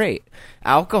 9% rate.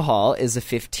 Alcohol is a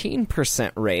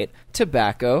 15% rate.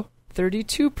 Tobacco,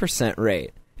 32%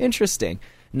 rate. Interesting.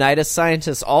 NIDA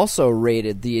scientists also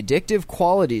rated the addictive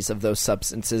qualities of those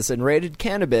substances and rated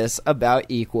cannabis about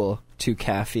equal to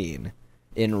caffeine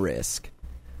in risk.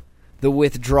 The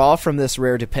withdrawal from this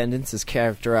rare dependence is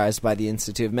characterized by the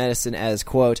Institute of Medicine as,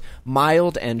 quote,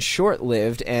 mild and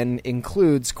short-lived, and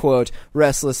includes, quote,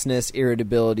 restlessness,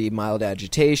 irritability, mild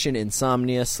agitation,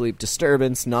 insomnia, sleep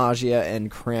disturbance, nausea, and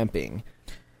cramping.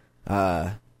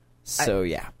 Yeah.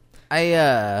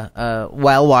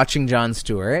 While watching Jon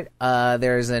Stewart,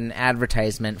 there's an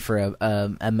advertisement for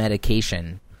a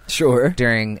medication Sure.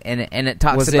 during, and it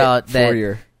talks Was it about for that.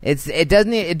 your It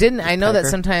didn't. I know that pecker?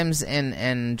 sometimes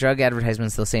in drug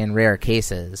advertisements they'll say in rare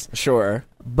cases, Sure.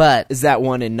 but Is that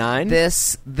 1 in 9?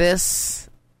 this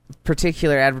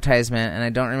particular advertisement, and I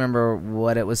don't remember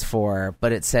what it was for,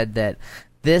 but it said that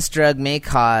this drug may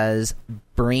cause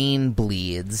brain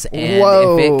bleeds, and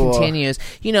Whoa. if it continues,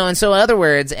 and so in other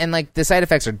words, and like the side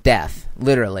effects are death,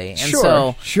 literally, and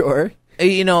so Sure.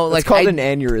 like It's called an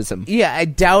aneurysm. yeah, I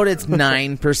doubt it's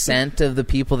 9% of the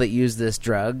people that use this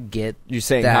drug get You're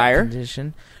saying that higher?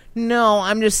 condition. No,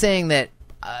 I'm just saying that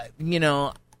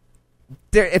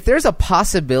if there's a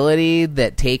possibility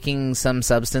that taking some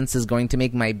substance is going to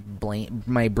make my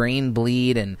brain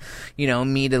bleed and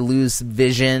me to lose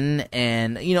vision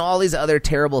and all these other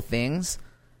terrible things,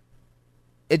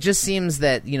 it just seems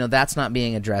that that's not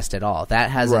being addressed at all.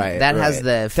 That has the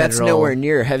federal. That's nowhere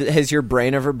near. Has your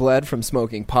brain ever bled from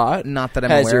smoking pot? Not that I'm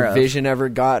Has aware your of. vision ever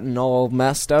gotten all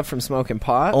messed up from smoking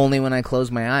pot? Only when I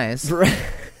close my eyes.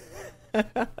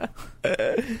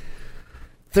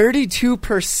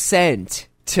 32%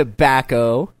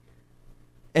 tobacco,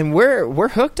 and we're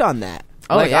hooked on that.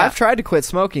 Oh, yeah. I've tried to quit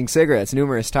smoking cigarettes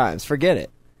numerous times. Forget it.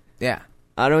 Yeah.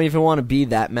 I don't even want to be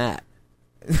that Matt.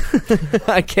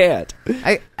 I can't.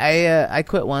 I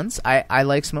quit once. I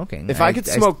like smoking. If I could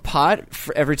smoke pot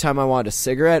for every time I wanted a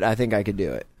cigarette, I think I could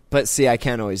do it. But see, I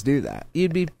can't always do that.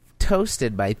 You'd be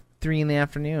toasted by 3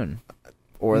 p.m.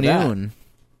 Or noon.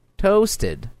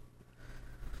 Toasted.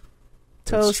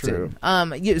 True.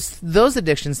 Those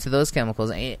addictions to those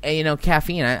chemicals,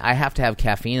 caffeine. I have to have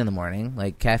caffeine in the morning,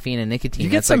 like caffeine and nicotine. You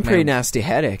get That's some like pretty nasty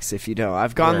headaches if you don't.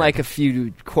 I've gone Right.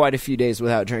 quite a few days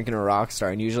without drinking a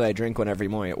Rockstar, and usually I drink one every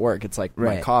morning at work. It's like my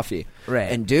Right. coffee. Right.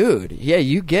 And dude, yeah,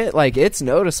 you get it's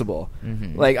noticeable.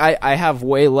 Mm-hmm. Like I have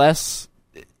way less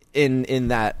in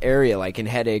that area, like in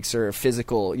headaches or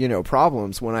physical,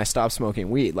 problems when I stop smoking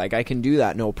weed. Like I can do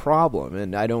that no problem,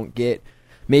 and I don't get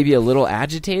maybe a little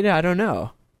agitated. I don't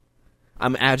know.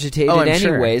 I'm agitated I'm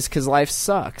sure. anyways because life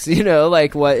sucks.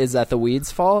 What is that? The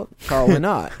weed's fault? Probably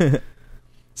not.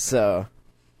 So,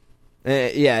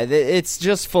 it's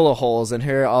just full of holes. And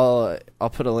here I'll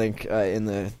put a link in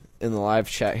the live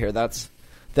chat here. That's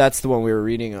the one we were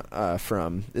reading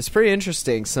from. It's pretty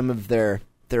interesting, some of their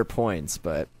points,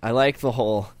 but I like the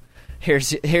whole.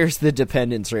 Here's the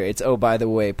dependence rates. Oh, by the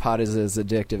way, pot is as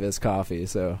addictive as coffee.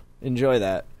 So enjoy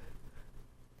that.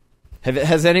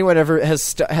 Has anyone ever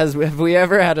have we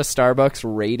ever had a Starbucks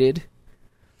raided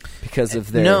because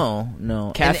of their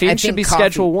no caffeine? And I should think be coffee-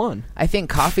 Schedule 1. I think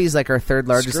coffee is like our third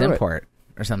largest Screw it. import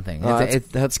or something.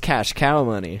 That's cash cow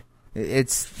money.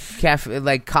 It's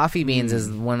coffee beans is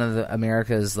one of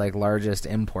America's largest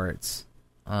imports.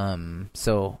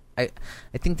 So I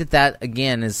think that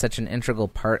again is such an integral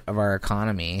part of our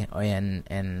economy,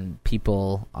 and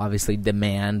people obviously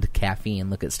demand caffeine.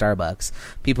 Look at Starbucks.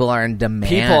 People are in demand.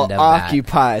 People of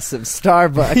occupy some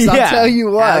Starbucks. I'll tell you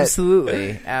what.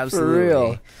 Absolutely. For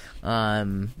real.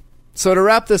 So to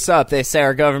wrap this up, they say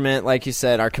our government, like you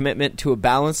said, our commitment to a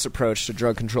balanced approach to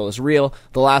drug control is real.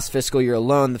 The last fiscal year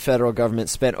alone, the federal government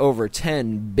spent over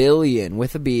 $10 billion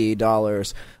with a B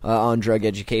dollars on drug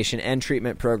education and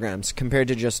treatment programs, compared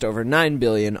to just over $9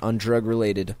 billion on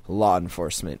drug-related law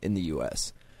enforcement in the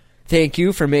U.S. Thank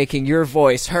you for making your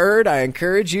voice heard. I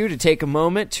encourage you to take a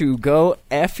moment to go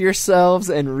F yourselves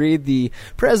and read the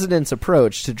president's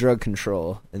approach to drug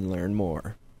control and learn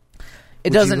more. It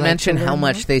Would you doesn't like mention to how learn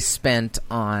much more? they spent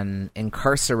on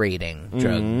incarcerating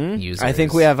drug users. I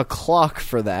think we have a clock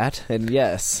for that, and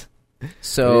yes.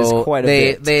 So It is quite a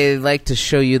bit. they like to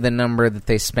show you the number that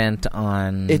they spent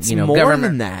on. It's more government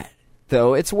than that,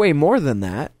 though. It's way more than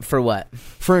that for what?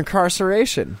 for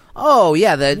incarceration. Oh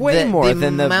yeah, Way more the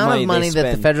than the amount of money they that the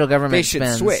spend. federal government They should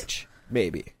spends. switch,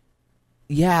 maybe.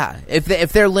 Yeah,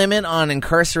 if their limit on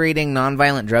incarcerating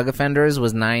nonviolent drug offenders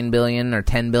was $9 billion or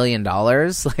 $10 billion, Whoa.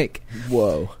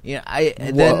 Whoa.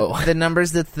 The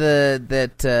numbers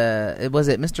that was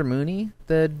it Mr. Mooney,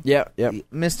 Yep.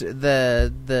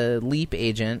 the LEAP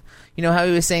agent. You know how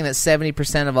he was saying that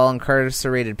 70% of all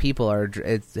incarcerated people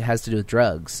it has to do with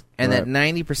drugs, and that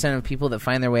 90% of people that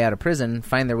find their way out of prison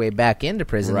find their way back into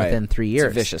prison within 3 years.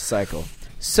 It's a vicious cycle.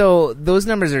 So those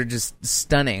numbers are just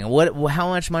stunning. How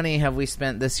much money have we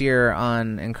spent this year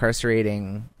on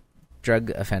incarcerating drug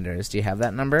offenders? Do you have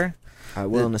that number? I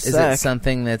will in a Is sec. it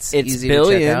something that's It's easy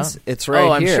billions. to check out? It's right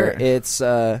I'm here. Sure. It's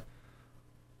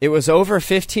it was over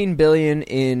 $15 billion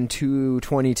in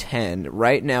 2010.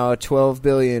 Right now, $12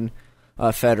 billion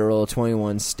federal,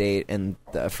 21 state, and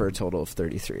for a total of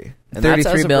 33. And that's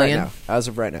as of billion? right now. As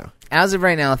of right now. As of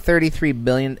right now, $33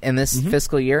 billion in this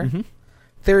fiscal year. Mm-hmm.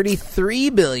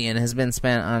 $33 billion has been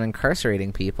spent on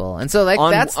incarcerating people, and so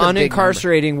that's the on big number.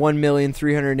 incarcerating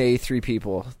 1,383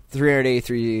 people,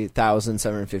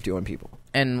 383,751 people.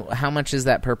 And how much is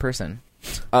that per person?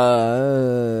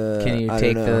 Can Can you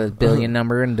take the billion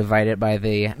number and divide it by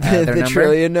the other the number?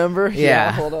 trillion number?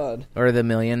 Yeah. Hold on. Or the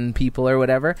million people or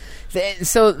whatever.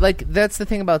 So that's the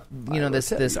thing about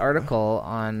this article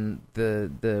on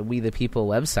the We the People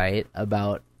website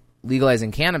about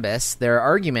legalizing cannabis. Their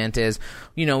argument is,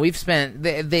 we've spent.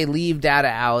 They leave data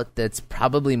out that's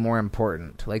probably more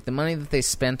important, like the money that they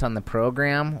spent on the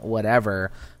program,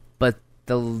 whatever. But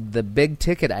the big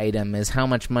ticket item is how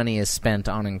much money is spent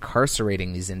on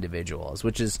incarcerating these individuals,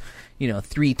 which is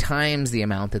 3 times the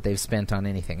amount that they've spent on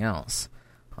anything else.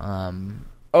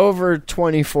 Over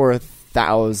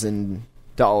 $24,000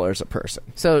 a person.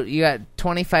 So you got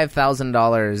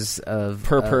 $25,000 of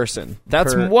Per person.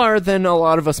 That's per- more than a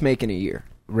lot of us make in a year.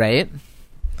 right?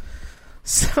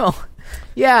 So,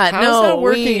 yeah, How's no, that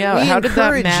working out? We How did that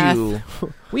encourage math- you.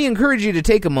 We encourage you to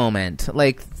take a moment.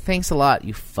 Like, thanks a lot,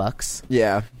 you fucks.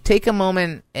 Yeah. Take a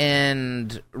moment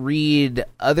and read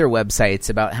other websites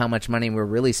about how much money we're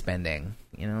really spending.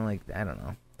 You know, like, I don't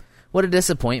know. What a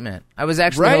disappointment. I was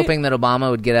actually Right? hoping that Obama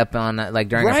would get up on, like,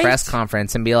 during a Right? press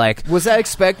conference and be like, Was that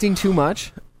expecting too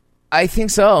much? I think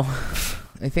so.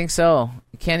 I think so.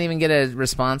 You can't even get a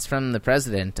response from the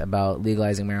president about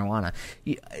legalizing marijuana.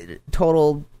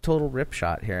 Total rip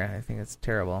shot here. I think it's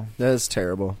terrible. That is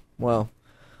terrible. Well,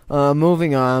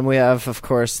 moving on, we have, of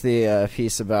course, the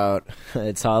piece about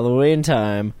it's Halloween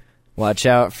time. Watch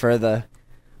out for the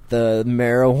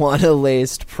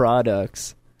marijuana-laced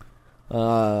products.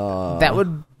 That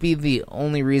would be the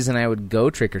only reason I would go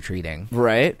trick-or-treating.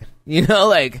 Right? You know,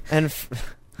 like, And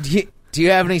do you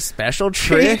have any special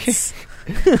treats?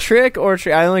 trick or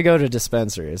treat. I only go to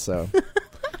dispensaries, so.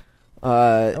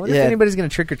 I wonder if Yeah. anybody's going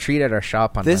to trick-or-treat at our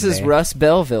shop on This is Monday. Russ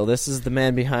Belville. This is the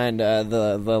man behind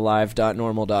the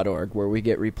live.normal.org, where we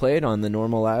get replayed on the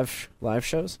normal live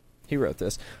shows. He wrote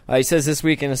this. He says this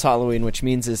weekend is Halloween, which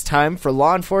means it's time for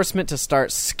law enforcement to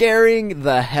start scaring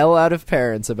the hell out of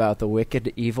parents about the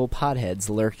wicked, evil potheads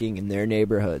lurking in their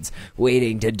neighborhoods,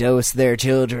 waiting to dose their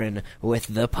children with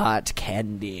the pot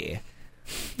candy.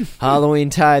 Halloween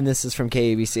time, this is from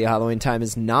KABC. Halloween time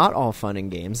is not all fun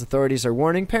and games. Authorities are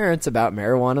warning parents about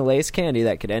marijuana-laced candy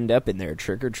that could end up in their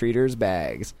trick-or-treaters'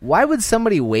 bags. Why would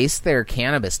somebody waste their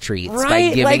cannabis treats by Right?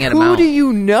 giving Like, it who them out? do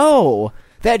you know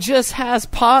that just has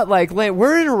pot? Like,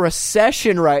 we're in a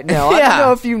recession right now. I Yeah. don't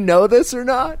know if you know this or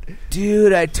not.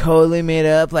 Dude, I totally made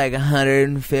up like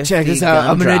 150 Check this out.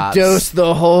 I'm going to gumdrops. dose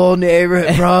the whole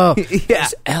neighborhood, bro. Yeah.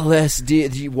 It's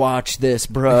LSD. You watch this,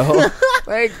 bro.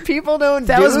 Like, people don't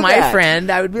That do was my that. friend.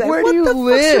 I would be like, Where what do you the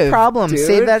fuck's your live, problem? dude?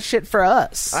 Save that shit for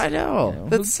us. I know. You know?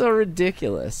 That's so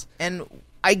ridiculous. And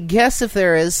I guess if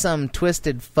there is some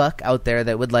twisted fuck out there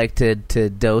that would like to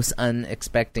dose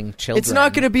unexpecting children. It's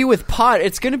not going to be with pot.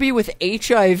 It's going to be with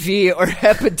HIV or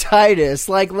hepatitis.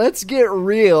 Like, let's get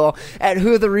real at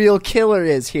who the real killer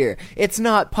is here. It's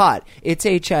not pot. It's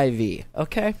HIV.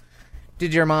 Okay?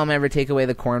 Did your mom ever take away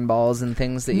the corn balls and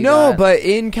things that you No, got? but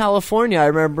in California, I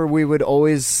remember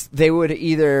they would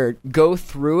either go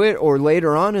through it or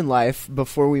later on in life,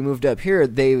 before we moved up here,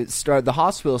 the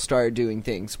hospital started doing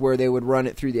things where they would run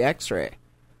it through the x-ray.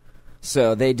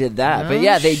 So they did that. But Oh,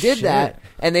 yeah, they did shit. that.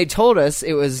 And they told us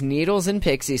it was needles and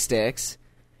pixie sticks,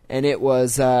 and it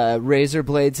was razor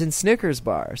blades and Snickers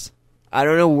bars. I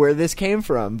don't know where this came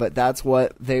from, but that's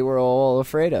what they were all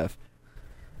afraid of.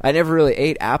 I never really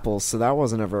ate apples, so that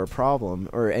wasn't ever a problem,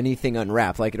 or anything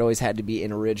unwrapped. Like, it always had to be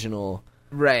an original,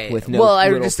 right. with no well,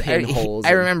 little pinholes.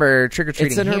 I remember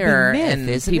trick-or-treating It's an urban here, myth, and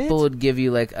isn't people it? would give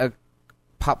you like a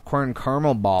popcorn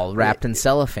caramel ball wrapped in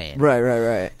cellophane.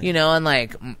 Right. You know, and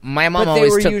like my mom But they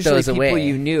always were took usually those people away.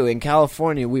 you knew. In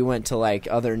California, we went to like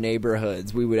other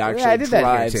neighborhoods. We would actually I did that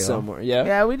here drive too. somewhere. Yeah,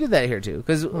 Yeah, we did that here too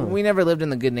because we never lived in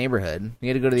the good neighborhood. You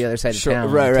had to go to the other side sure. of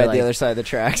town. Right. to, like, The other side of the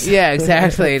tracks. Yeah,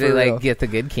 exactly. For to real. like get the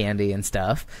good candy and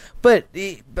stuff. But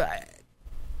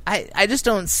I just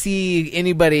don't see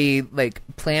anybody like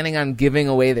planning on giving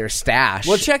away their stash.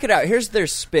 Well, check it out. Here's their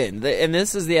spin. And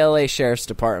this is the LA Sheriff's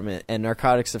Department and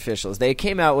narcotics officials. They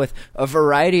came out with a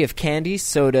variety of candy,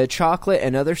 soda, chocolate,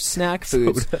 and other snack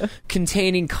foods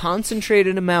containing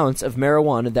concentrated amounts of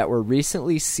marijuana that were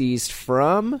recently seized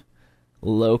from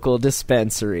local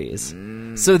dispensaries.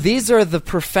 So these are the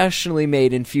professionally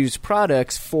made infused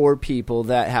products for people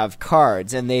that have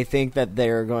cards, and they think that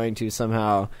they're going to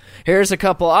somehow, here's a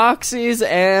couple oxys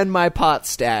and my pot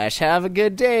stash. Have a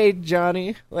good day,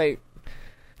 Johnny. Like,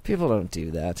 people don't do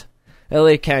that.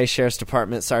 LA County Sheriff's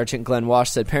Department Sergeant Glenn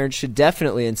Walsh said parents should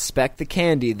definitely inspect the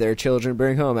candy their children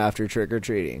bring home after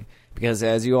trick-or-treating, because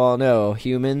as you all know,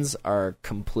 humans are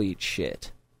complete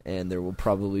shit, and there will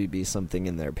probably be something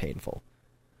in there painful.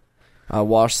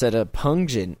 Walsh said a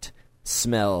pungent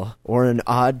smell or an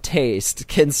odd taste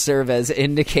can serve as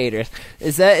indicators.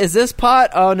 Is this pot?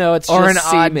 Oh no, it's Or just an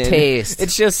odd semen. taste.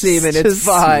 It's just semen. It's It's just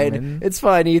fine. semen. It's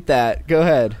fine. Eat that. Go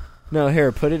ahead. No,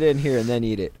 here, put it in here and then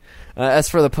eat it. As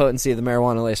for the potency of the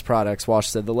marijuana-laced products, Walsh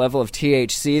said the level of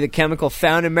THC, the chemical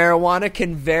found in marijuana,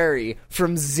 can vary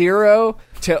from 0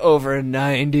 to over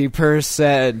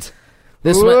 90%.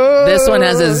 This one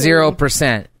has a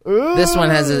 0%. This one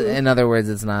has in other words,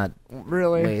 it's not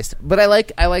Really? waste. But I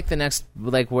like the next,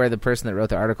 like, where the person that wrote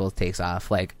the article takes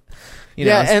off. Like, you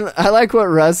know, and I like what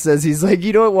Russ says. He's like,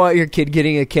 you don't want your kid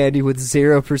getting a candy with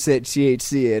 0%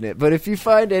 THC in it. But if you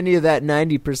find any of that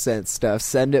 90% stuff,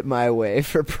 send it my way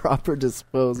for proper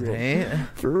disposal. Right?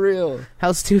 For real.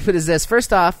 How stupid is this?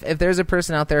 First off, if there's a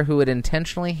person out there who would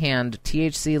intentionally hand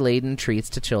THC-laden treats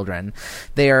to children,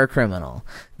 they are a criminal.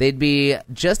 They'd be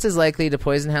just as likely to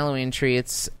poison Halloween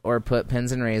treats or put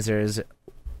pins and razors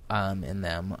in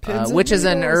them, which is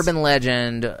an urban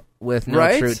legend with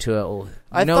no truth to it.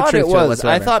 I no thought truth it to was.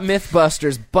 whatsoever. I thought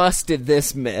Mythbusters busted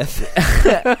this myth.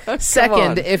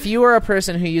 Second, if you are a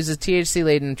person who uses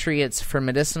THC-laden treats for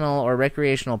medicinal or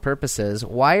recreational purposes,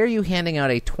 why are you handing out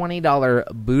a $20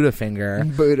 Buddha finger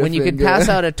when you could pass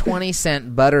out a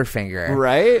 20-cent Butterfinger?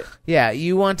 Right? Yeah,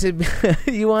 you want to be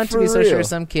so sure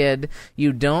some kid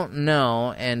you don't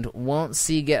know and won't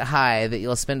see get high that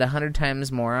you'll spend 100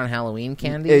 times more on Halloween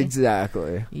candy?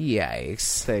 Exactly.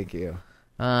 Yikes. Thank you.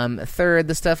 Third,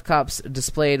 the stuff cops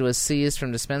displayed was seized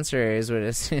from dispensaries.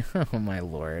 Oh my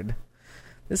lord,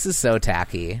 this is so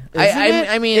tacky.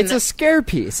 I mean, it's a scare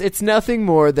piece. It's nothing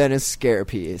more than a scare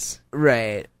piece.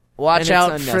 Right. Watch And it's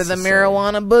out for the unnecessary.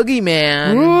 marijuana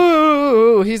boogeyman.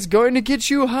 Woo! He's going to get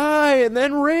you high and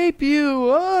then rape you.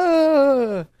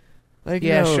 Ah! Like,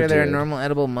 Yeah, no, sure, there are dude. normal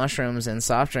edible mushrooms and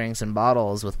soft drinks and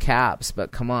bottles with caps,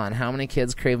 but come on, how many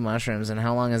kids crave mushrooms, and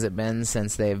how long has it been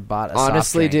since they've bought a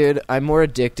Honestly, soft drink? dude, I'm more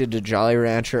addicted to Jolly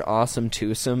Rancher Awesome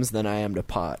Twosomes than I am to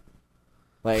pot.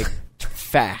 Like,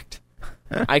 fact.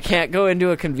 I can't go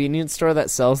into a convenience store that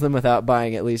sells them without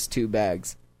buying at least 2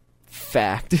 bags.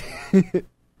 Fact.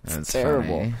 That's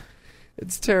terrible. funny.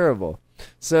 It's terrible.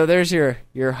 So there's your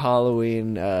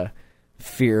Halloween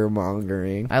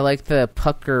fear-mongering. I like the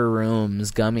Pucker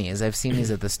Rooms gummies. I've seen these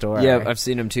at the store. Yeah, I've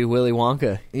seen them too. Willy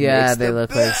Wonka. Yeah, Makes they the look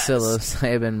best. like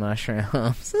psilocybin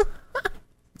mushrooms.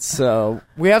 So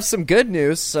we have some good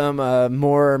news, some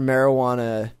more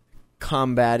marijuana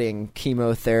combating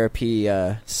chemotherapy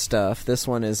stuff. This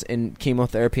one is in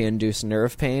chemotherapy-induced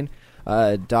nerve pain.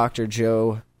 Dr.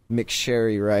 Joe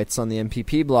McSherry writes on the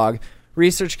MPP blog,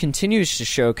 research continues to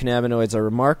show cannabinoids are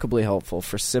remarkably helpful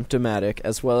for symptomatic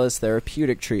as well as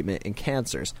therapeutic treatment in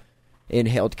cancers.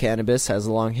 Inhaled cannabis has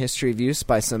a long history of use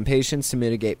by some patients to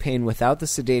mitigate pain without the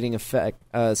sedating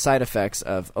side effects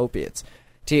of opiates.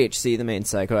 THC, the main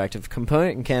psychoactive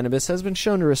component in cannabis, has been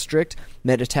shown to restrict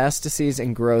metastases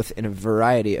and growth in a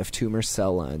variety of tumor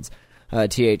cell lines.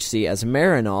 THC as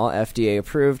Marinol, FDA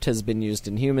approved, has been used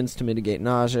in humans to mitigate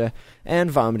nausea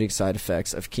and vomiting side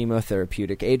effects of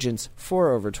chemotherapeutic agents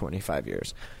for over 25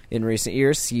 years. In recent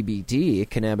years, CBD,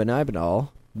 cannabinoidol,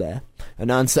 a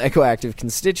non-psychoactive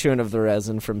constituent of the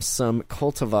resin from some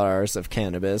cultivars of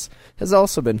cannabis, has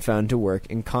also been found to work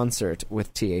in concert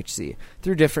with THC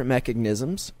through different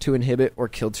mechanisms to inhibit or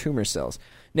kill tumor cells.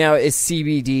 Now, is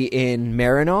CBD in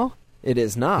Marinol? It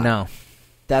is not. No.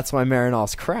 That's why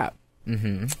Marinol's crap.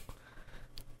 Mm-hmm.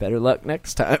 Better luck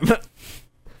next time.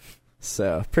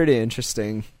 So, pretty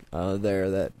interesting there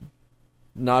that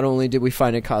not only did we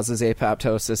find it causes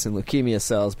apoptosis in leukemia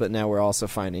cells, but now we're also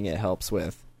finding it helps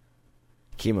with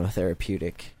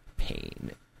chemotherapeutic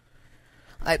pain.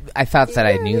 I thought that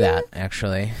I knew that,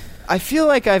 actually. I feel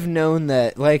like I've known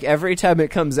that, like, every time it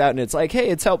comes out and it's like, hey,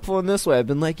 it's helpful in this way, I've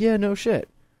been like, yeah, no shit.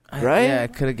 Right? Yeah, I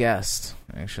could have guessed,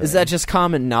 actually. Is that just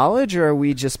common knowledge, or are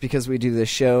we just because we do this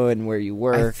show and where you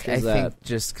work? I think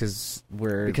just because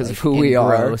we're because like, of who we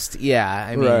are? engrossed. Yeah,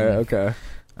 I mean, Right, okay.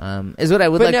 Is what I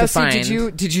would But like now, to see,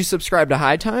 find. did you subscribe to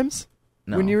High Times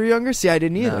No. when you were younger? See, I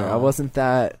didn't either. No. I wasn't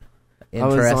that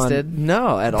Interested?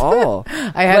 No, at all.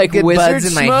 I had good buds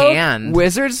in my hand.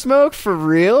 Wizard smoke for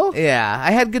real? Yeah,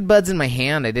 I had good buds in my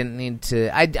hand. I didn't need to.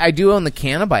 I do own the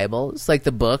Canna Bibles, like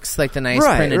the books, like the nice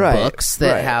printed books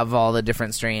that have all the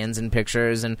different strains and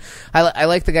pictures. And I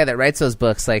like the guy that writes those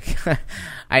books. Like,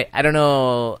 I don't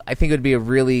know. I think it would be a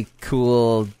really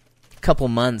cool couple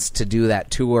months to do that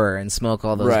tour and smoke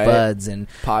all those buds and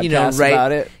Podcast write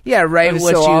about it. Yeah, write That is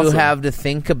what so you awesome. have to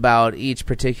think about each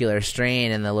particular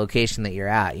strain and the location that you're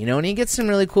at. And you get some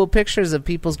really cool pictures of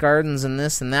people's gardens and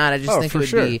this and that. I just think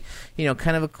it would be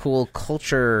kind of a cool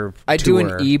culture I tour. do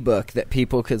an ebook that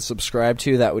people could subscribe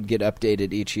to that would get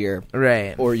updated each year.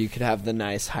 Right. Or you could have the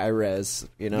nice high res,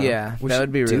 Yeah, We that should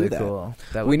would be do really that. cool.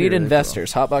 That would We be need really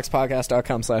investors.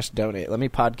 Hotboxpodcast.com/donate. Let me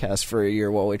podcast for a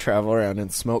year while we travel around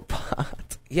and smoke pot.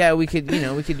 Yeah, we could do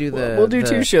the We'll do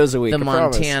 2 shows a week. the I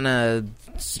promise. Montana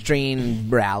strain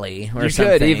rally or You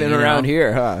something. could even around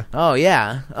here, huh? Oh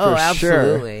yeah. Oh, For sure.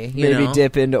 absolutely. Maybe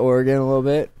dip into Oregon a little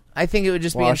bit. I think it would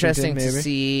just be Washington, interesting to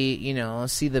maybe?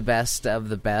 see the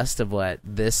best of what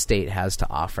this state has to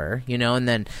offer, and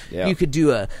then Yeah. you could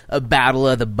do a battle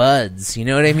of the buds. You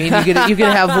know what I mean? You could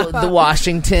have the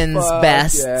Washington's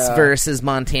best versus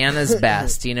Montana's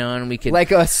best. And we could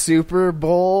Like a Super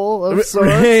Bowl of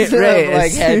sorts, right.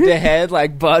 like head to head,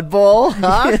 like Bud Bowl.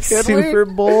 Huh? Super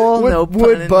Bowl. Would, no pun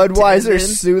would Budweiser intended.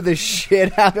 sue the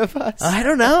shit out of us? I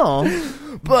don't know.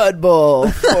 Bud Bowl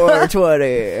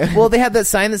 420. Well, they have that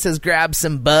sign that says "Grab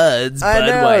some buds." I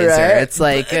know, Budweiser. right? It's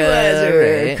like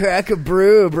Budweiser, right. crack a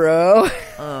brew, bro.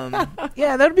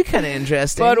 Yeah, that would be kind of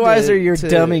interesting. Budweiser, you're to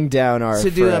dumbing down our to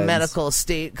do a friends. medical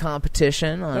state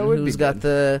competition on That would who's be got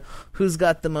good. who's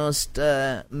got the most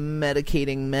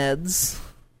medicating meds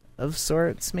of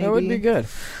sorts. Maybe That would be good.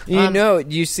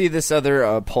 You see this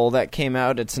other poll that came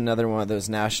out. It's another one of those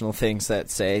national things that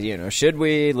say, should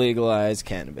we legalize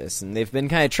cannabis? And they've been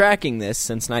kind of tracking this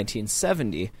since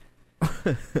 1970.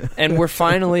 And we're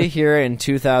finally here in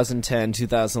 2010,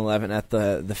 2011 at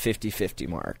the 50-50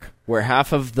 mark, where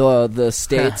half of the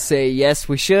states say, yes,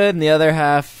 we should, and the other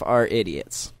half are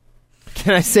idiots.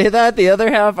 Can I say that? The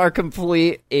other half are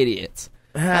complete idiots.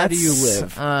 How do you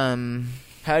live?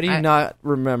 How do you not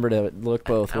remember to look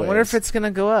both ways? I wonder if it's going to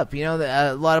go up.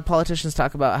 A lot of politicians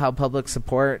talk about how public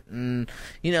support, and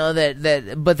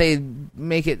but they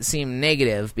make it seem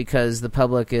negative because the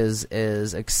public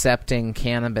is accepting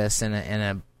cannabis in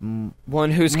a one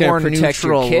who's more going to protect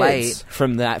your neutral kids light.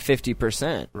 from that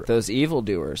 50%. Those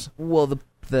evildoers. Well, the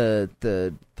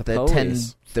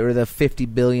police. the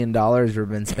 $50 billion we've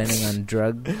been spending on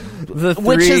drug, The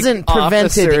which three hasn't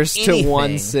prevented officers to anything.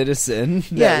 one citizen.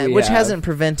 that Yeah, we which have. hasn't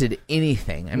prevented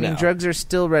anything. I mean, No. drugs are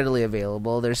still readily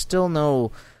available. There's still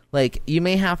no, you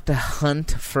may have to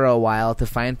hunt for a while to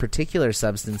find particular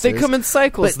substances. They come in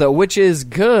cycles, But- though, which is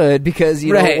good because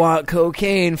you Right. don't want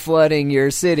cocaine flooding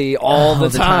your city all the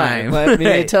time. Let me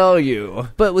Right. tell you.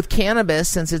 But with cannabis,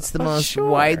 since it's the most sure.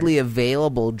 widely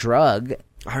available drug,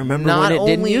 I remember not when it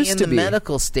didn't only used in to the be.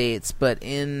 medical states, but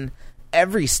in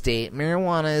every state,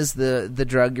 marijuana is the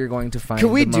drug you're going to find. Can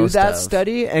we the do most that of.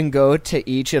 study and go to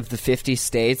each of the 50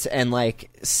 states and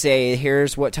say,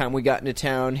 here's what time we got into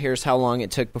town, here's how long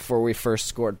it took before we first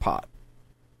scored pot,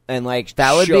 and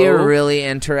That would be a show- really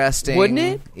interesting, wouldn't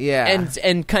it? Yeah,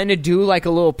 and kind of do a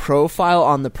little profile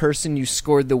on the person you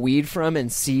scored the weed from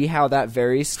and see how that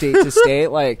varies state to state.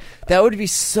 That would be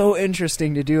so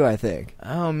interesting to do. I think.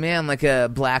 oh man, like a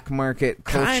black market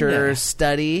culture Kinda.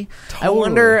 study.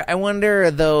 Totally. I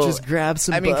wonder though. Just grab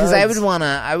some. I mean, because I buds. would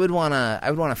wanna.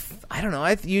 I don't know.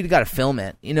 You'd got to film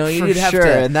it. For You'd have sure,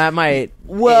 to. and that might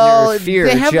Well, interfere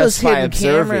they have just those by hidden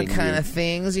camera observing kind you. of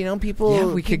things. People. Yeah,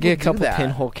 we could people get a do couple that.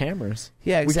 pinhole cameras.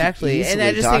 Yeah, We could exactly. And I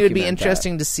easily just think it would be document that.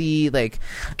 interesting to see,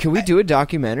 Can we do a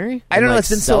documentary? I don't and, know. It's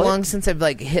been so sell it? long since I've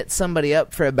hit somebody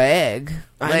up for a bag.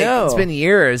 I know. It's been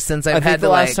years since I've I had think the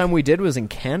to last time we did was in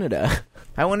Canada.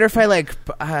 I wonder if I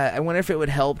wonder if it would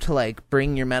help to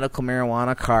bring your medical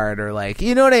marijuana card or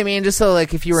you know what I mean, just so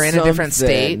if you were in a different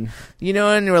state, Something.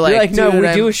 and you were You're no, dude, we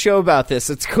I'm- do a show about this.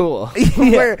 It's cool.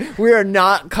 Yeah. we are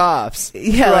not cops.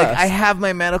 yeah, Trust. I have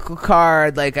my medical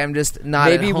card, I'm just not.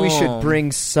 Maybe at we should home.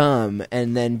 bring some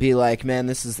and then be like, man,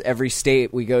 this is every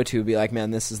state we go to. Be like,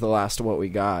 man, this is the last of what we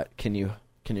got. Can you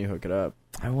hook it up?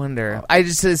 I wonder.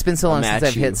 It's been so long since match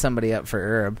I've you. hit somebody up for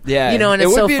herb. Yeah, and it it's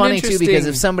would so be an funny too because interesting-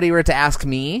 if somebody were to ask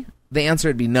me, the answer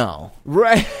would be no.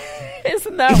 Right?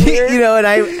 Isn't that weird?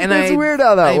 It's weird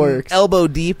how that I'm works. elbow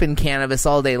deep in cannabis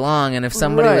all day long, and if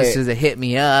somebody was Right. to hit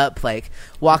me up,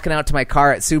 walking out to my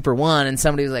car at Super One, and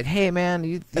somebody was like, "Hey,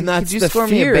 man, And that's could you the score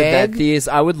me a fear that bag?"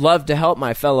 I would love to help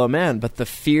my fellow man, but the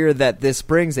fear that this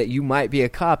brings that you might be a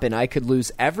cop and I could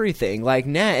lose everything.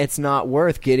 Nah, it's not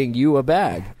worth getting you a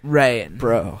bag, Right,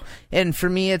 bro. And for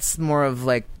me, it's more of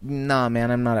nah,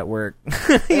 man, I'm not at work.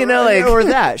 Or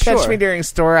that, catch sure. me during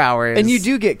store hours. And you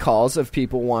do get calls of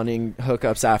people wanting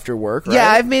hookups after work, right? Yeah,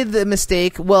 I've made the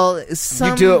mistake. Well,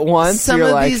 some, You do it once, Some you're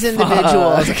of like, these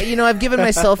individuals, "Fuck." I've given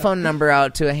my cell phone number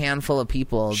out to a handful of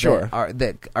people Sure.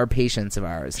 that are patients of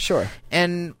ours. Sure.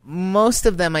 And most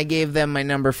of them, I gave them my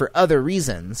number for other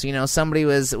reasons. Somebody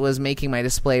was making my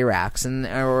display racks,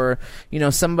 or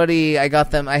somebody I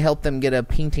helped them get a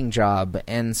painting job,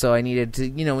 and so I needed to,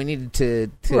 we needed to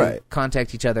Right.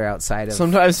 contact each other outside of.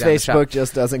 Sometimes down the shop. Facebook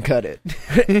just doesn't cut it.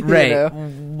 You Right. know?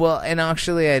 Well, and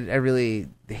actually, I really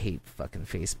hate fucking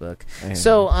Facebook. Yeah.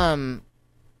 So,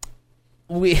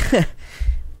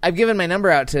 I've given my number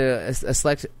out to a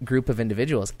select group of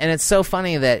individuals, and it's so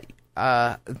funny that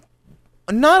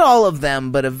not all of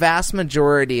them, but a vast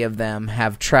majority of them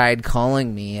have tried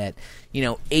calling me at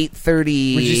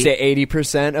 8:30. Would you say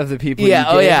 80% of the people?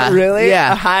 Yeah. You Oh get? yeah. Really?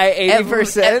 Yeah. A high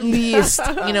 80%. At least.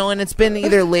 And it's been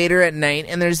either later at night,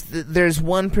 and there's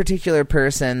one particular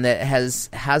person that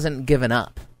hasn't given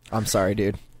up. I'm sorry,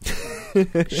 dude.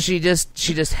 She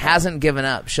just hasn't given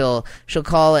up. She'll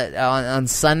call it on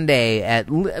Sunday at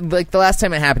like the last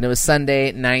time it happened. It was Sunday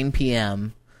at 9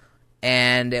 p.m.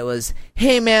 and it was,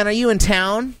 "Hey man, are you in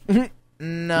town?"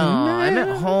 No, I'm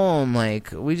at home.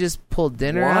 Like, we just pulled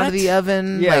dinner out of the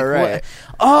oven. Yeah, like, right. what?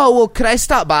 Oh, well, could I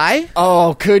stop by?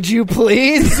 Oh, could you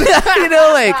please?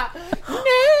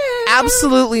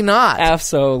 Absolutely not.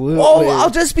 Absolutely. Oh, I'll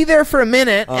just be there for a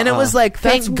minute. And it was like,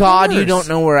 thank That's God you worse. don't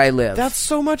know where I live. That's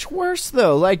so much worse,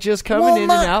 though. Like, just coming in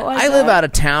and out like I that. live out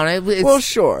of town. Well,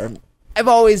 sure. I've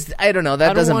always, I don't know, that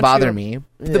don't doesn't want bother you to- me.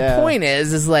 Yeah. The point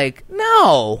is like,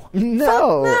 no.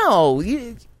 No. Fuck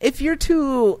no. If you're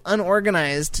too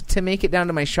unorganized to make it down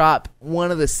to my shop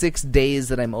one of the 6 days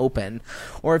that I'm open,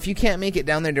 or if you can't make it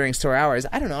down there during store hours,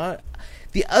 I don't know.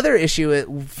 The other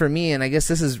issue for me, and I guess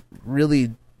this is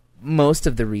really most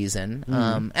of the reason,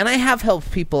 and I have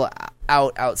helped people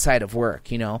out outside of work.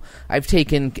 I've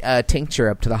taken tincture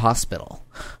up to the hospital.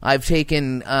 I've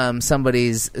taken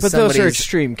somebody's. But those are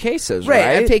extreme cases, right?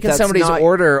 right? I've taken That's somebody's not-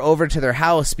 order over to their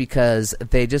house because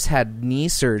they just had knee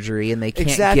surgery and they can't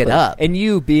Exactly. get up. And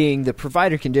you, being the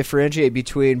provider, can differentiate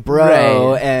between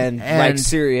bro Right. and like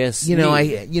serious. You can a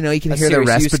hear the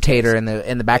serious use respirator case.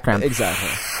 in the background. Exactly.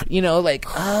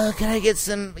 Can I get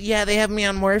some? Yeah, they have me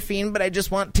on morphine, but I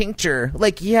just want tincture.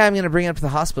 Like, yeah, I'm gonna bring it up to the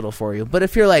hospital for you. But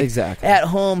if you're like Exactly. at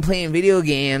home playing video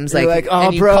games, You're like, oh,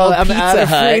 and you bro, called I'm Pizza out of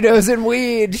Hut, Fritos and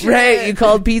weed. Shit. right? You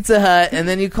called Pizza Hut, and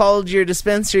then you called your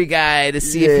dispensary guy to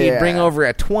see if he'd Yeah. bring over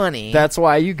a 20. That's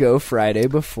why you go Friday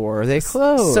before they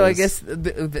close. So I guess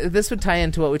this would tie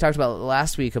into what we talked about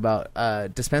last week about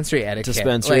dispensary etiquette.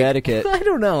 Dispensary etiquette. I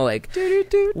don't know. Like,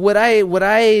 what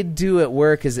I do at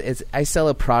work is I sell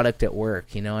a product at work.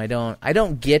 I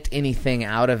don't get anything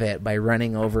out of it by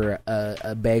running over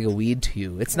a bag of weed to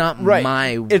you. It's not Right.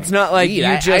 my. It's not like weed. you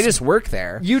I just- just work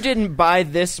there. You didn't buy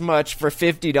this much for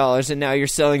 $50 and now you're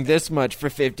selling this much for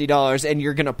 $50 and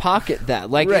you're going to pocket that.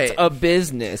 Like, Right. it's a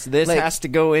business. This Like- has to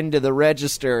go into the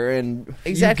register and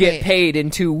Exactly. you get paid in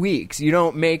 2 weeks. You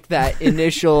don't make that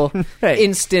initial Right.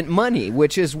 instant money,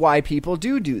 which is why people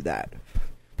do that.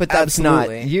 But that's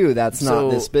Absolutely. not you. That's So-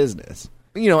 not this business.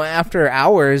 After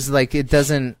hours, like it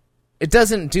doesn't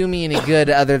do me any good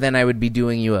other than I would be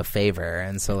doing you a favor.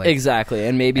 And so like Exactly,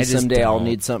 and maybe I just someday I'll don't.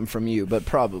 need something from you, but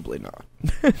probably not.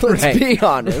 Let's Right. be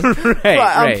honest. Right,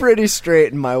 I'm right. pretty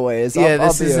straight in my ways. Yeah, I'll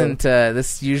this be isn't.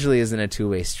 This usually isn't a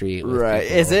two-way street. With right.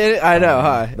 people. Is it? I know,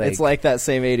 huh? like- It's like that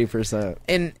same 80%.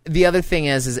 And the other thing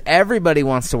is everybody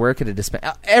wants to work at a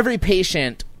dispensary. Every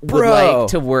patient would Bro. like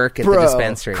to work at the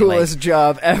dispensary. Coolest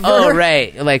job ever. Oh,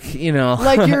 right. Like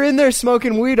Like you're in there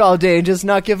smoking weed all day and just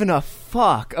not giving a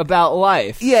fuck about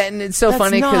life. yeah, and it's so That's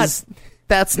funny not- because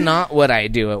that's not what I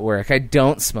do at work. I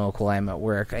don't smoke while I'm at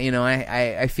work.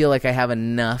 I feel like I have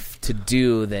enough to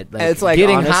do that. Like, It's like,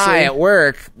 getting honestly- high at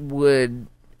work would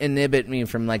inhibit me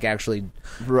from like actually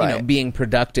Right. being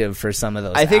productive for some of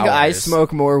those I think I hours.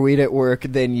 smoke more weed at work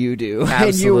than you do.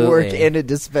 And you work Absolutely. in a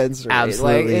dispensary.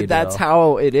 Absolutely, Like, you that's do.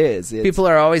 how it is. It's, People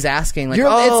are always asking like,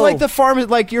 It's like the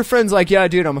like your friend's like, yeah,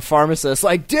 dude, I'm a pharmacist.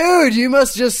 Like, dude, you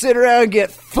must just sit around and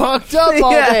get fucked up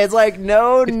all Yeah. day. It's like,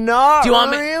 no, not do you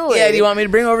want me? really. Yeah, do you want me to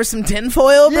bring over some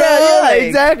tinfoil, bro? Yeah, Like,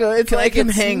 exactly. It's can like I come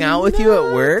it's hang out with you at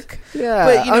not- work? Yeah,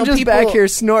 but I'm just people, back here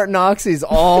snorting oxys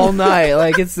all night.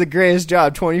 Like, it's the greatest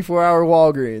job, 24-hour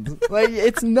Walgreens. Like,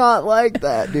 it's not like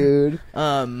that, dude.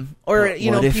 Or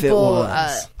What if it people.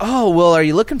 was? Are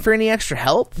you looking for any extra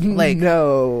help? Like,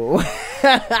 no.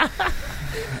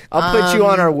 I'll put you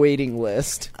on our waiting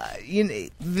list.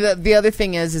 the other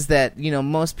thing is that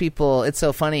most people. It's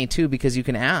so funny too because you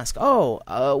can ask,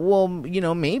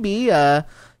 maybe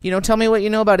tell me what you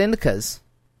know about indicas.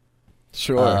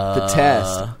 Sure. The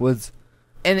test was.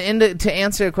 And to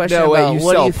answer a question No, about wait, you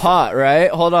what do sell you pot, right?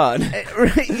 Hold on. like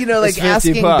It's 50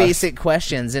 asking bucks. basic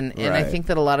questions, and I Right. think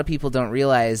that a lot of people don't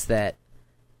realize that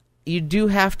you do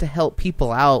have to help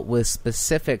people out with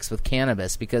specifics with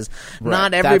cannabis because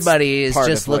not That's everybody is part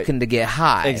just of what- looking to get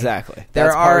high. Exactly. There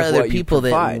That's are part of other what you people that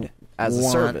provide as a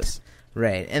want- service.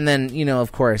 Right. And then,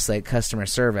 of course, like customer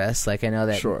service, like I know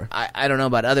that Sure. I don't know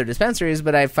about other dispensaries,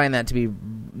 but I find that to be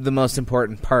the most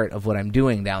important part of what I'm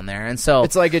doing down there. And so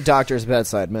It's like a doctor's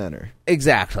bedside manner.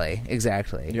 exactly. You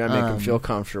gotta make them feel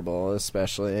comfortable,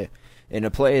 especially in a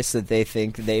place that they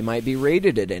think they might be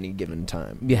raided at any given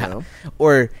time. Yeah. You know?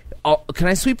 Or can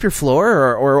I sweep your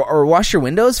floor or wash your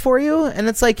windows for you? And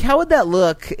it's like, how would that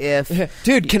look if...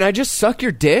 Dude, can I just suck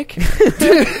your dick?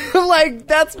 Like,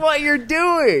 that's what you're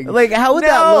doing. Like, how would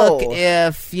that look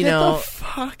if, you Get know, the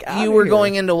fuck outta you were here.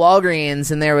 going into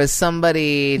Walgreens and there was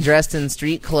somebody dressed in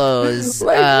street clothes,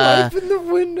 like wiping the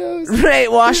windows, right,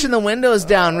 washing the windows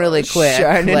down really quick,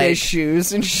 shining like, his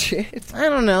shoes and shit. I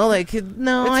don't know, like,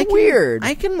 no, It's weird.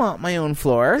 I can mop my own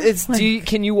floor. It's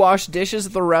can you wash dishes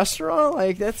at the restaurant?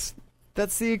 Like, that's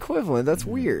the equivalent. That's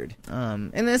weird.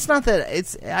 And it's not that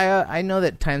it's. I know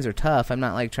that times are tough. I'm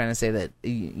not like trying to say that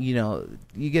you know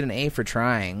you get an A for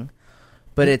trying,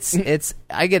 but it's.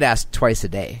 I get asked twice a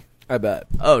day. I bet.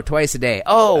 Oh, twice a day.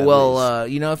 Oh, well,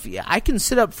 you know, if I can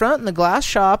sit up front in the glass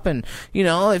shop, and you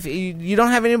know, if you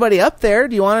don't have anybody up there,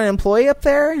 do you want an employee up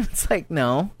there? It's like,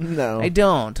 no, I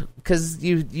don't, because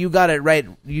you got it right.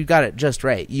 You got it just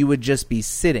right. You would just be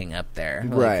sitting up there,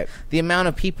 like, right? The amount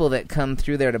of people that come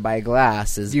through there to buy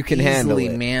glass is you can handle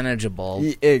easily it. manageable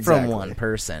Exactly. from one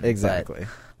person. Exactly.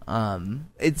 But,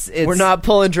 it's we're not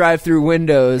pulling drive-through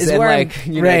windows and like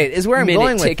is where I'm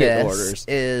going with ticket this orders.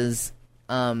 is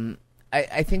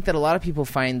I think that a lot of people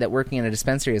find that working in a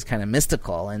dispensary is kind of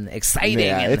mystical and exciting.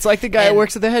 Yeah, and, it's like the guy who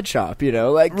works at the head shop, you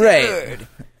know, like right. dude.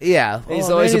 Yeah, He's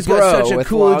oh, always man, a he's bro got such a with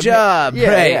cool long job. hair.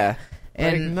 Yeah, right. yeah.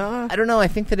 And nah. I don't know. I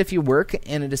think that if you work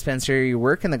in a dispensary, or you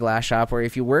work in the glass shop, or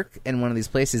if you work in one of these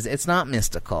places, it's not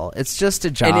mystical. It's just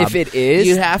a job. And if it is,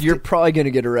 you're to, probably going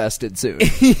to get arrested soon.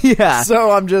 yeah.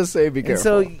 So I'm just saying, be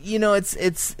careful. And so you know,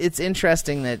 it's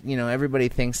interesting that you know everybody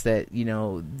thinks that you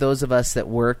know those of us that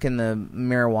work in the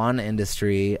marijuana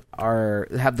industry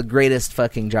have the greatest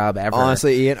fucking job ever.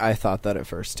 Honestly, Ian, I thought that at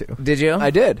first too. Did you? I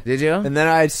did. Did you? And then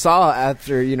I saw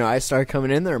after I started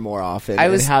coming in there more often.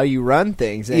 And how you run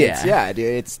things. And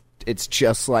it's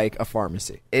just like a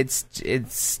pharmacy.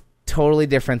 It's totally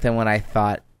different than what I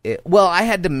thought. Well, I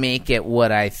had to make it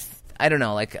what I don't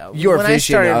know, like your when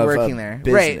vision I started of working a there,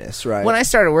 business, right? When I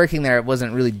started working there, it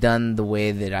wasn't really done the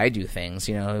way that I do things.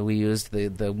 You know, we used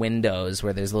the windows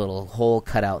where there's a little hole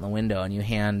cut out in the window, and you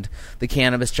hand the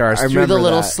cannabis jars through the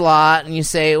little slot, and you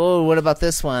say, "Oh, what about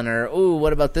this one?" or "Oh,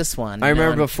 what about this one?" I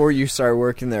remember before you started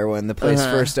working there, when the place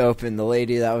first opened, the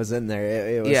lady that was in there,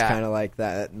 it was kind of like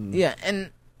that. Yeah,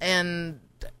 and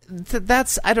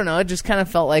that's, I don't know, it just kind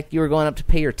of felt like you were going up to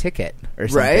pay your ticket or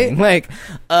something. Right? Like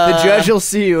the judge will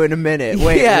see you in a minute.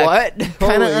 Wait, what?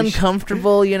 Kind of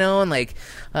uncomfortable, you know, and like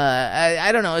I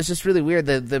don't know, it's just really weird.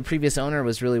 The previous owner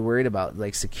was really worried about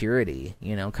like security,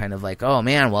 you know, kind of like, oh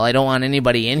man, well, I don't want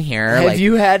anybody in here. Have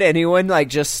you had anyone like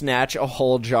just snatch a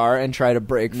whole jar and try to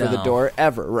break for the door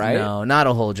ever, right? No, not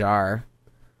a whole jar.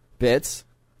 Bits?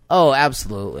 Oh,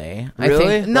 absolutely. Really?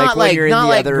 I think not like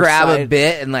grab side? a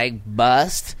bit and like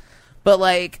bust. But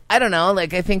like, I don't know,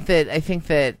 like I think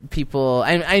that people,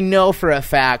 I know for a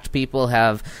fact people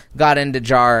have got into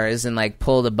jars and like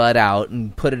pulled a bud out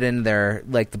and put it in their,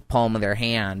 like the palm of their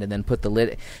hand and then put the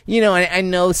lid, you know, I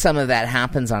know some of that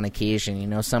happens on occasion, you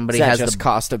know, somebody Is that has just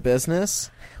cost of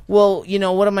business? Well, you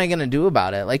know, what am I going to do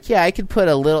about it? Like, yeah, I could put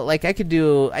a little, like I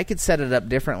could set it up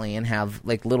differently and have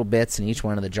like little bits in each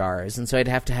one of the jars. And so I'd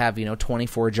have to have,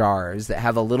 24 jars that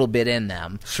have a little bit in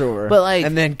them. Sure. But like,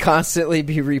 and then constantly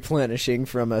be replenishing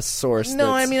from a source.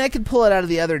 No, I mean, I could pull it out of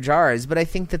the other jars, but I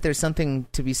think that there's something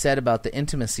to be said about the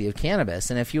intimacy of cannabis.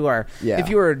 And if you are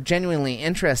genuinely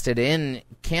interested in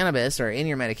cannabis or in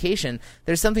your medication,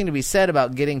 there's something to be said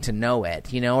about getting to know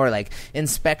it, or like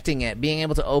inspecting it, being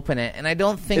able to open it. And I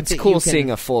don't think it's cool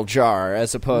seeing a full jar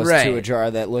as opposed to a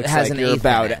jar that looks like you're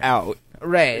about out.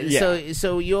 Right. Yeah.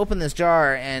 So you open this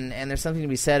jar and there's something to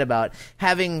be said about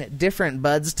having different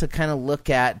buds to kind of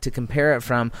look at, to compare it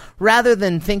from, rather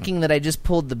than thinking that I just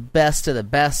pulled the best of the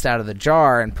best out of the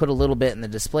jar and put a little bit in the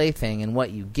display thing and what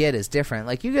you get is different.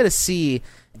 Like, you got to see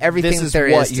everything this is that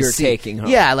there what is to you're see. taking home.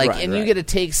 Yeah, like, right, and right. you get to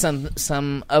take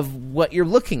some of what you're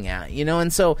looking at,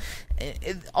 and so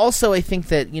also I think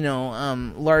that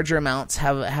larger amounts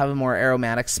have a more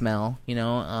aromatic smell.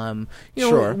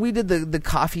 Sure. We did the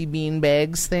coffee bean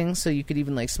bags thing, so you could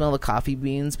even like smell the coffee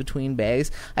beans between bags.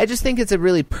 I just think it's a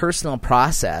really personal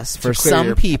process for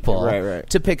some people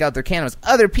to pick out their cannabis.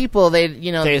 Other people, they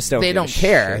don't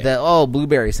care. Shit. That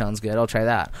blueberry sounds good, I'll try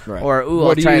that. Right. Or what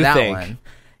I'll do try you that think? one.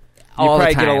 all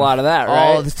probably the time. get a lot of that, right?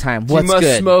 All the time. What's you must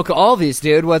good? smoke all these,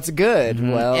 dude. What's good?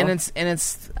 Mhm. Well, and it's.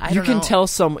 I you don't can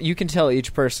know. you can tell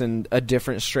each person a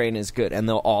different strain is good, and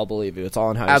they'll all believe you. It's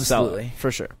all in how you sell Absolutely. it,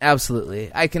 for sure.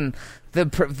 Absolutely, I can.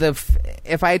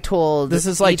 If I told This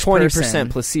is like each 20% person-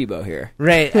 placebo here.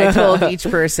 Right. I told each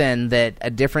person that a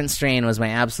different strain was my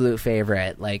absolute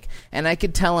favorite. Like, and I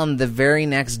could tell them the very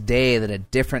next day that a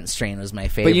different strain was my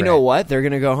favorite. But you know what? They're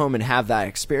going to go home and have that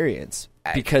experience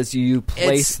because you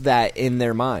place that in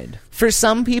their mind. For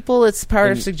some people, it's power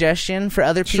of suggestion. For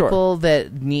other Sure. people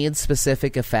that need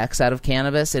specific effects out of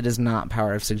cannabis, it is not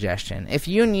power of suggestion. If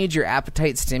you need your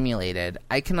appetite stimulated,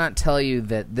 I cannot tell you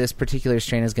that this particular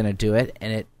strain is going to do it,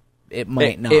 and it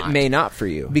might not. It may not for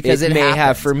you. Because it may have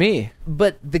happens. for me.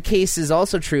 But the case is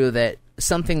also true that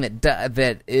something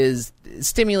that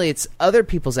stimulates other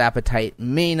people's appetite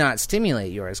may not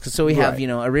stimulate yours. So we have, Right.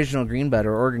 original green bud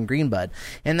or Oregon green bud,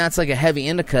 and that's like a heavy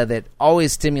indica that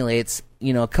always stimulates,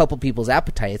 a couple people's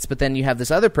appetites. But then you have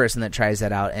this other person that tries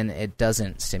that out and it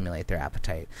doesn't stimulate their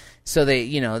appetite. So they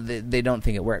don't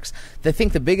think it works. They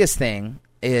think the biggest thing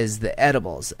is the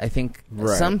edibles. I think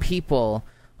some people.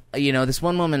 This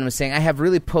one woman was saying, I have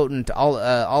really potent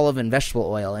olive and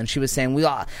vegetable oil. And she was saying,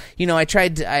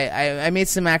 I made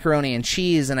some macaroni and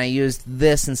cheese and I used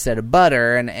this instead of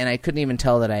butter. And I couldn't even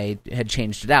tell that I had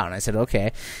changed it out. And I said,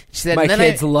 okay. She said, My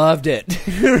kids loved it.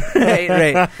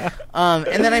 right.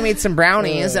 And then I made some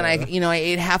brownies and I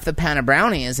ate half the pan of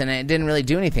brownies and it didn't really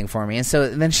do anything for me. And so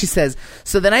then she says,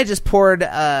 so then I just poured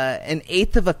an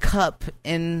eighth of a cup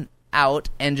out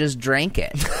and just drank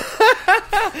it.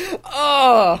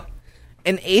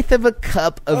 An eighth of a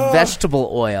cup of vegetable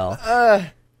oil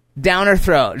down her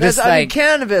throat. That's, Just like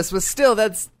cannabis, but still,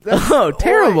 that's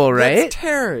terrible, right? That's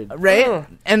terrible. right?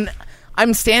 And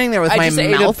I'm standing there with I my just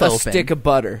ate mouth a open. stick of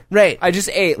butter. Right. I just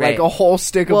ate Right. like a whole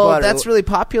stick of Well, butter. that's really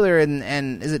popular in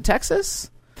is it Texas?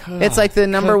 It's like the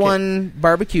number cook it. one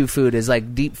barbecue food is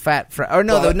like deep fat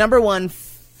the number one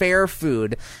fair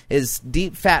food is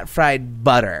deep fat fried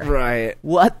butter. right.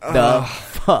 What the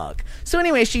fuck? So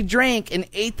anyway, she drank an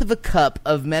eighth of a cup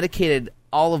of medicated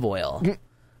olive oil,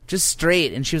 just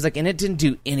straight, and she was like, and it didn't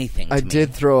do anything to I me.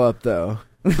 did throw up though,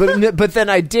 but then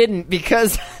I didn't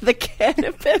because the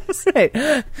cannabis. Right.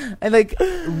 I like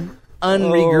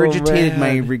unregurgitated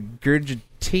my man.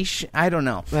 regurgitation. I don't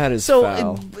know. That is so.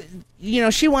 foul.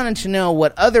 She wanted to know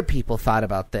what other people thought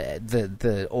about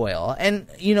the oil, and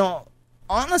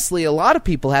honestly, a lot of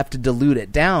people have to dilute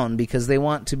it down because they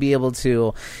want to be able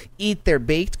to eat their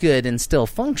baked good and still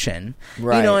function.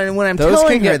 Right. And when I'm Those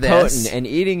telling can her get this, potent, and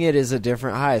eating it is a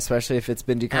different high, especially if it's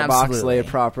been Absolutely. decarboxylated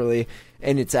properly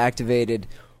and it's activated.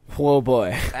 Whoa,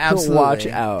 boy! absolutely, Watch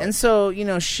out. And so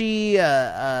she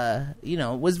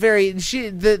was very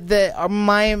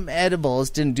my edibles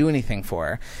didn't do anything for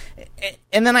her,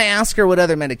 and then I asked her what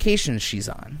other medications she's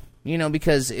on.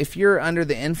 Because if you're under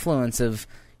the influence of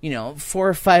 4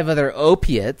 or 5 other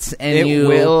opiates, and it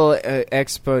will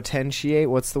exponentiate.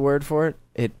 What's the word for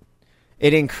it?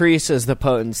 It increases the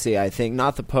potency, I think.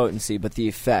 Not the potency, but the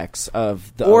effects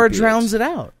of the or opiates. drowns it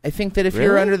out. I think that if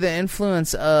you're Really? under the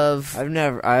influence of... I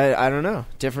don't know.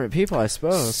 Different people, I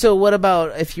suppose. So what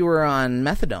about if you were on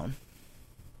methadone?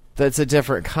 That's a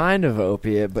different kind of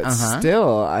opiate, but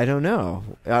still, I don't know.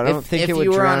 I don't think if it would you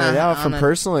were drown on it out. on From a-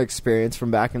 personal experience from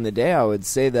back in the day, I would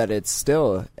say that it's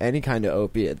still any kind of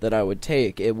opiate that I would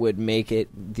take. It would make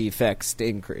the effects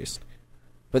increase.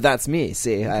 But that's me.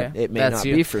 See, Okay. it may That's not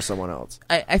you. be for someone else.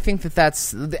 I think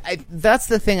that's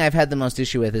the thing I've had the most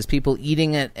issue with is people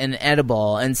eating an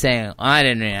edible and saying, I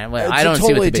didn't I don't It's see a what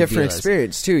totally the big different deal is.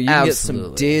 experience too. You can get some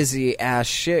Absolutely. dizzy ass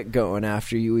shit going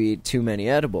after you eat too many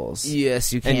edibles.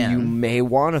 Yes, you can. And you may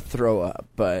want to throw up,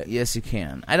 but Yes, you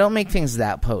can. I don't make things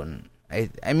that potent.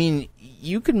 I mean,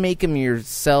 you could make them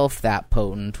yourself that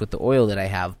potent with the oil that I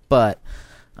have, but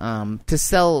to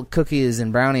sell cookies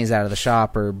and brownies out of the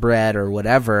shop or bread or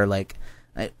whatever, like,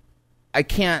 I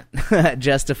can't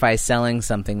justify selling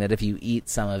something that if you eat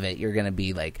some of it, you're going to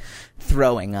be, like,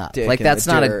 throwing up. Dick Like, in that's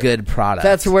the not a dirt. good product.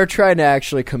 that's we're trying to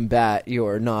actually combat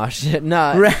your nausea,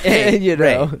 not right. you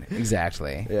know. Right.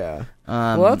 Exactly. Yeah.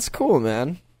 Well, that's cool,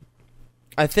 man.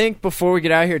 I think before we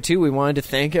get out of here, too, we wanted to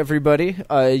thank everybody.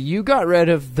 You got rid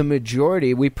of the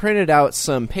majority. We printed out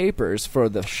some papers for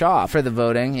the shop For the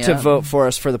voting, yeah. to vote for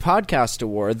us for the podcast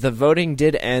award. The voting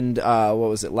did end, what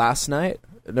was it, last night?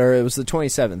 Or it was the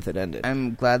 27th it ended.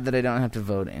 I'm glad that I don't have to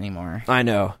vote anymore. I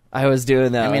know. I was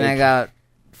doing that. I mean, like- I got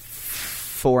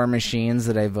 4 machines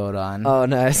that I vote on. Oh,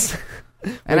 nice.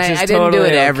 and Which is I didn't do totally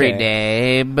it every okay.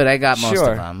 day, but I got most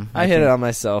Sure. of them. I hit it on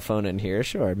my cell phone in here.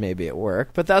 Sure, maybe at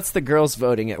work. But that's the girls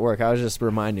voting at work. I was just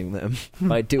reminding them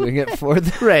by doing it for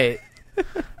them. Right.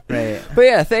 Right. But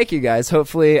yeah, thank you guys.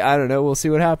 Hopefully, I don't know. We'll see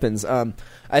what happens.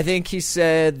 I think he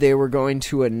said they were going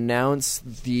to announce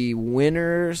the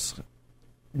winners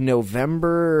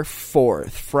November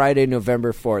 4th, Friday,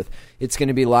 November 4th. It's going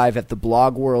to be live at the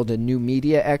Blog World and New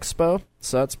Media Expo,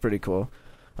 so that's pretty cool.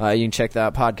 You can check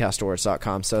that out,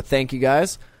 podcastwars.com. So thank you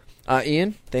guys.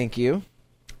 Ian, thank you.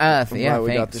 Yeah, We got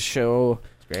thanks. the show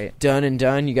Great. done and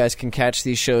done. You guys can catch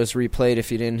these shows replayed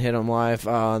if you didn't hit them live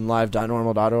on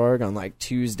live.normal.org on like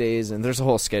Tuesdays, and there's a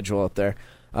whole schedule up there.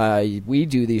 We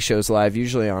do these shows live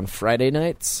usually on Friday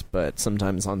nights, but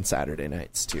sometimes on Saturday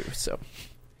nights too. So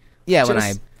Yeah, when I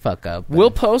Just- fuck up.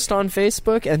 we'll post on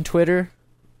Facebook and Twitter.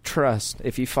 Trust.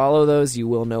 If you follow those, you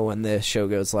will know when the show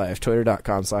goes live.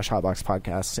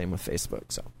 Twitter.com/hotboxpodcast. Same with Facebook.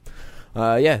 So,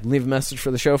 leave a message for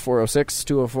the show,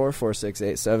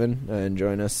 406-204-4687, and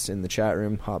join us in the chat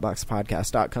room,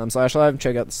 hotboxpodcast.com/live.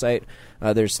 Check out the site.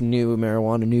 There's new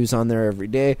marijuana news on there every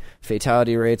day.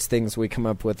 Fatality rates, things we come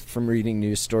up with from reading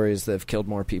news stories that have killed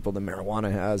more people than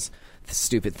marijuana has.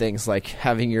 Stupid things like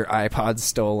having your iPod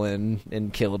stolen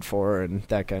and killed for and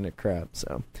that kind of crap.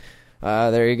 So,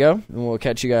 there you go. And we'll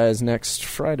catch you guys next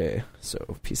Friday. So,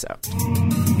 peace out.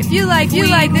 If you like weed,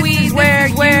 this is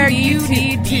where you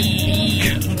need to be.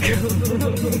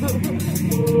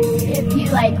 If you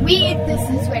like weed, this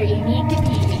is where you need to be.